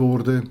exportiert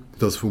worden.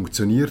 Das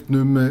funktioniert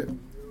nicht mehr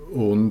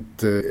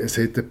und es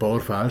hat ein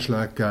paar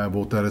Fehlschläge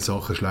gegeben, die dieser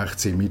Sache ein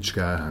schlechtes Image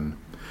gegeben haben.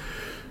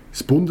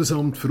 Das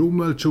Bundesamt für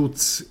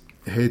Umweltschutz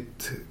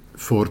hat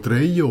vor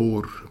 3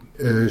 Jahren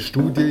eine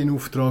Studie in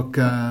Auftrag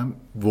gegeben,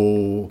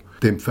 die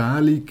die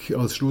Empfehlung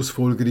als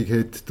Schlussfolgerung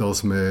hat,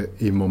 dass man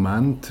im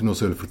Moment noch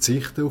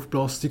verzichten auf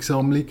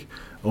Plastiksammlung,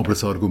 aber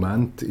das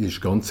Argument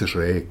ist ganz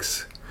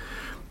schräges.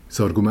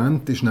 Das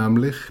Argument ist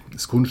nämlich,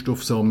 das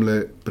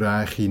Kunststoffsammeln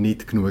bräche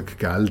nicht genug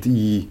Geld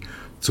ein,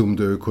 um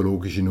den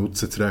ökologischen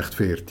Nutzen zu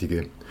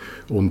rechtfertigen.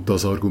 Und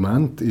das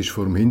Argument ist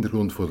vor dem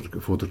Hintergrund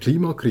von der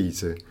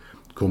Klimakrise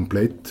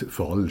komplett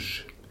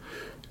falsch.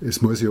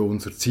 Es muss ja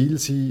unser Ziel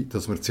sein,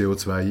 dass wir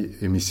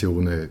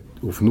CO2-Emissionen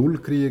auf Null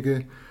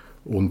kriegen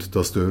und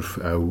das darf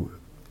auch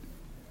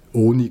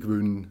ohne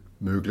Gewinn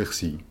möglich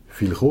sein.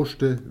 Viel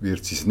kosten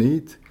wird es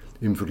nicht.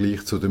 Im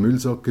Vergleich zu den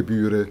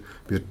Müllsackgebühren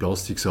wird die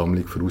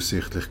Plastiksammlung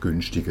voraussichtlich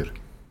günstiger.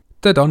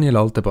 Der Daniel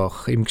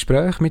Altenbach im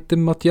Gespräch mit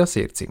dem Matthias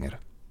Erzinger.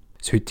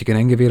 Das heutige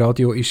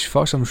NGW-Radio ist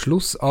fast am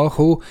Schluss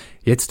angekommen.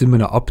 Jetzt tun wir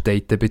noch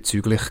updaten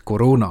bezüglich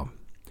Corona.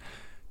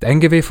 Die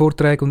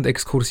NGW-Vorträge und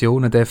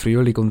Exkursionen der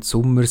Frühling und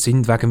Sommer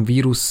sind wegen dem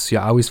Virus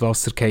ja auch ins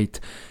Wasser gefallen.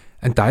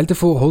 Ein Teil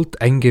davon holt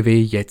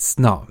NGW jetzt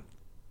nach.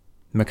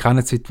 Wir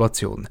kennen die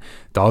Situation.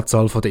 Die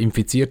Anzahl der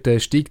Infizierten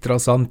steigt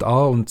rasant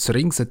an und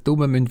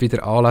ringsherum müssen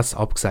wieder Anlässe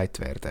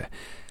abgesagt werden.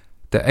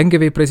 Der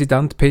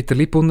NGW-Präsident Peter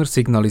Lippuner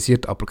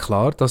signalisiert aber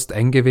klar, dass die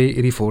NGW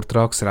ihre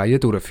Vortragsreihe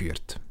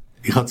durchführt.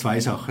 Ich habe 2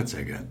 Sachen zu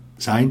sagen.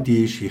 Das eine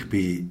ist, ich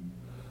bin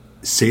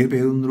sehr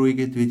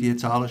beunruhigt, wie die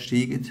Zahlen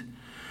steigen.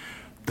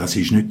 Das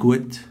ist nicht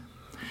gut.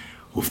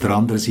 Auf der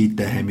anderen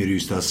Seite haben wir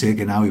uns das sehr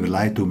genau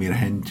überlegt und wir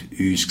haben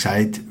uns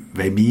gesagt,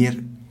 wenn wir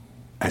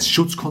ein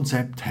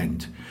Schutzkonzept haben,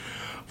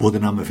 das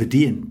den Namen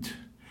verdient,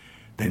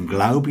 dann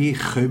glaube ich,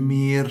 können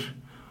wir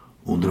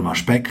unter dem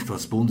Aspekt,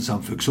 was das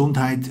Bundesamt für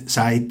Gesundheit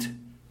sagt,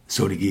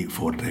 solche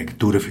Vorträge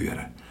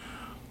durchführen.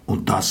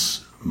 Und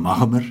das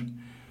machen wir,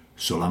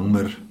 solange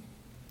wir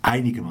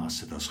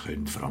einigermaßen das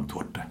können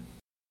verantworten können.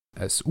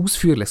 Ein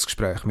ausführliches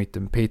Gespräch mit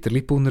dem Peter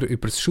Lippuner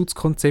über das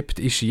Schutzkonzept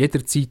ist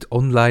jederzeit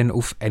online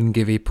auf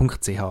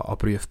ngw.ch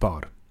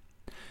abrufbar.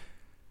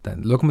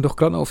 Dann schauen wir doch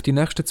gerade noch auf die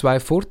nächsten 2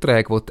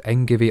 Vorträge, die die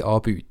NGW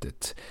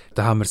anbietet.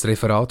 Da haben wir das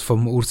Referat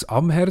von Urs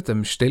Amher,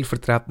 dem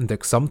stellvertretenden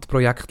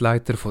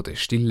Gesamtprojektleiter der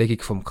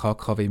Stilllegung vom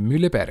KKW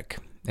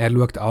Mühleberg. Er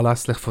schaut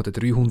anlässlich der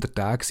 300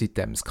 Tage,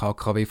 seitdem das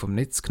KKW vom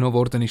Netz genommen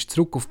worden ist,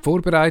 zurück auf die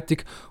Vorbereitung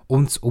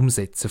und das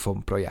Umsetzen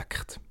des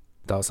Projekts.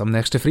 Das am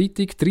nächsten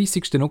Freitag,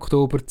 30.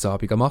 Oktober,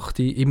 Abend am 8.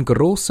 im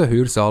grossen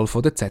Hörsaal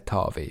der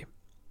ZHW.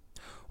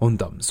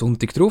 Und am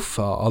Sonntag drauf,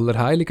 an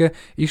Allerheiligen,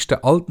 ist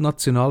der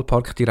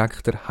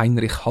Altnationalparkdirektor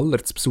Heinrich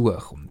Haller zu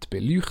Besuch und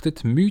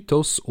beleuchtet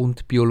Mythos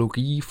und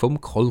Biologie vom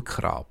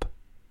Kolkrab.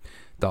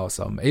 Das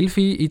am 11.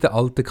 in der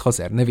alten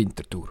Kaserne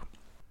Winterthur.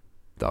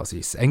 Das war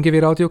das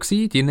NGW-Radio.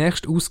 Die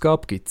nächste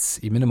Ausgabe gibt es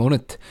in einem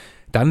Monat.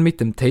 Dann mit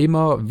dem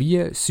Thema,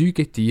 wie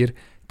Säugetiere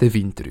den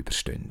Winter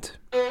überstehen.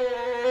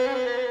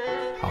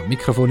 Am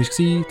Mikrofon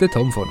war der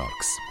Tom von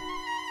Arx.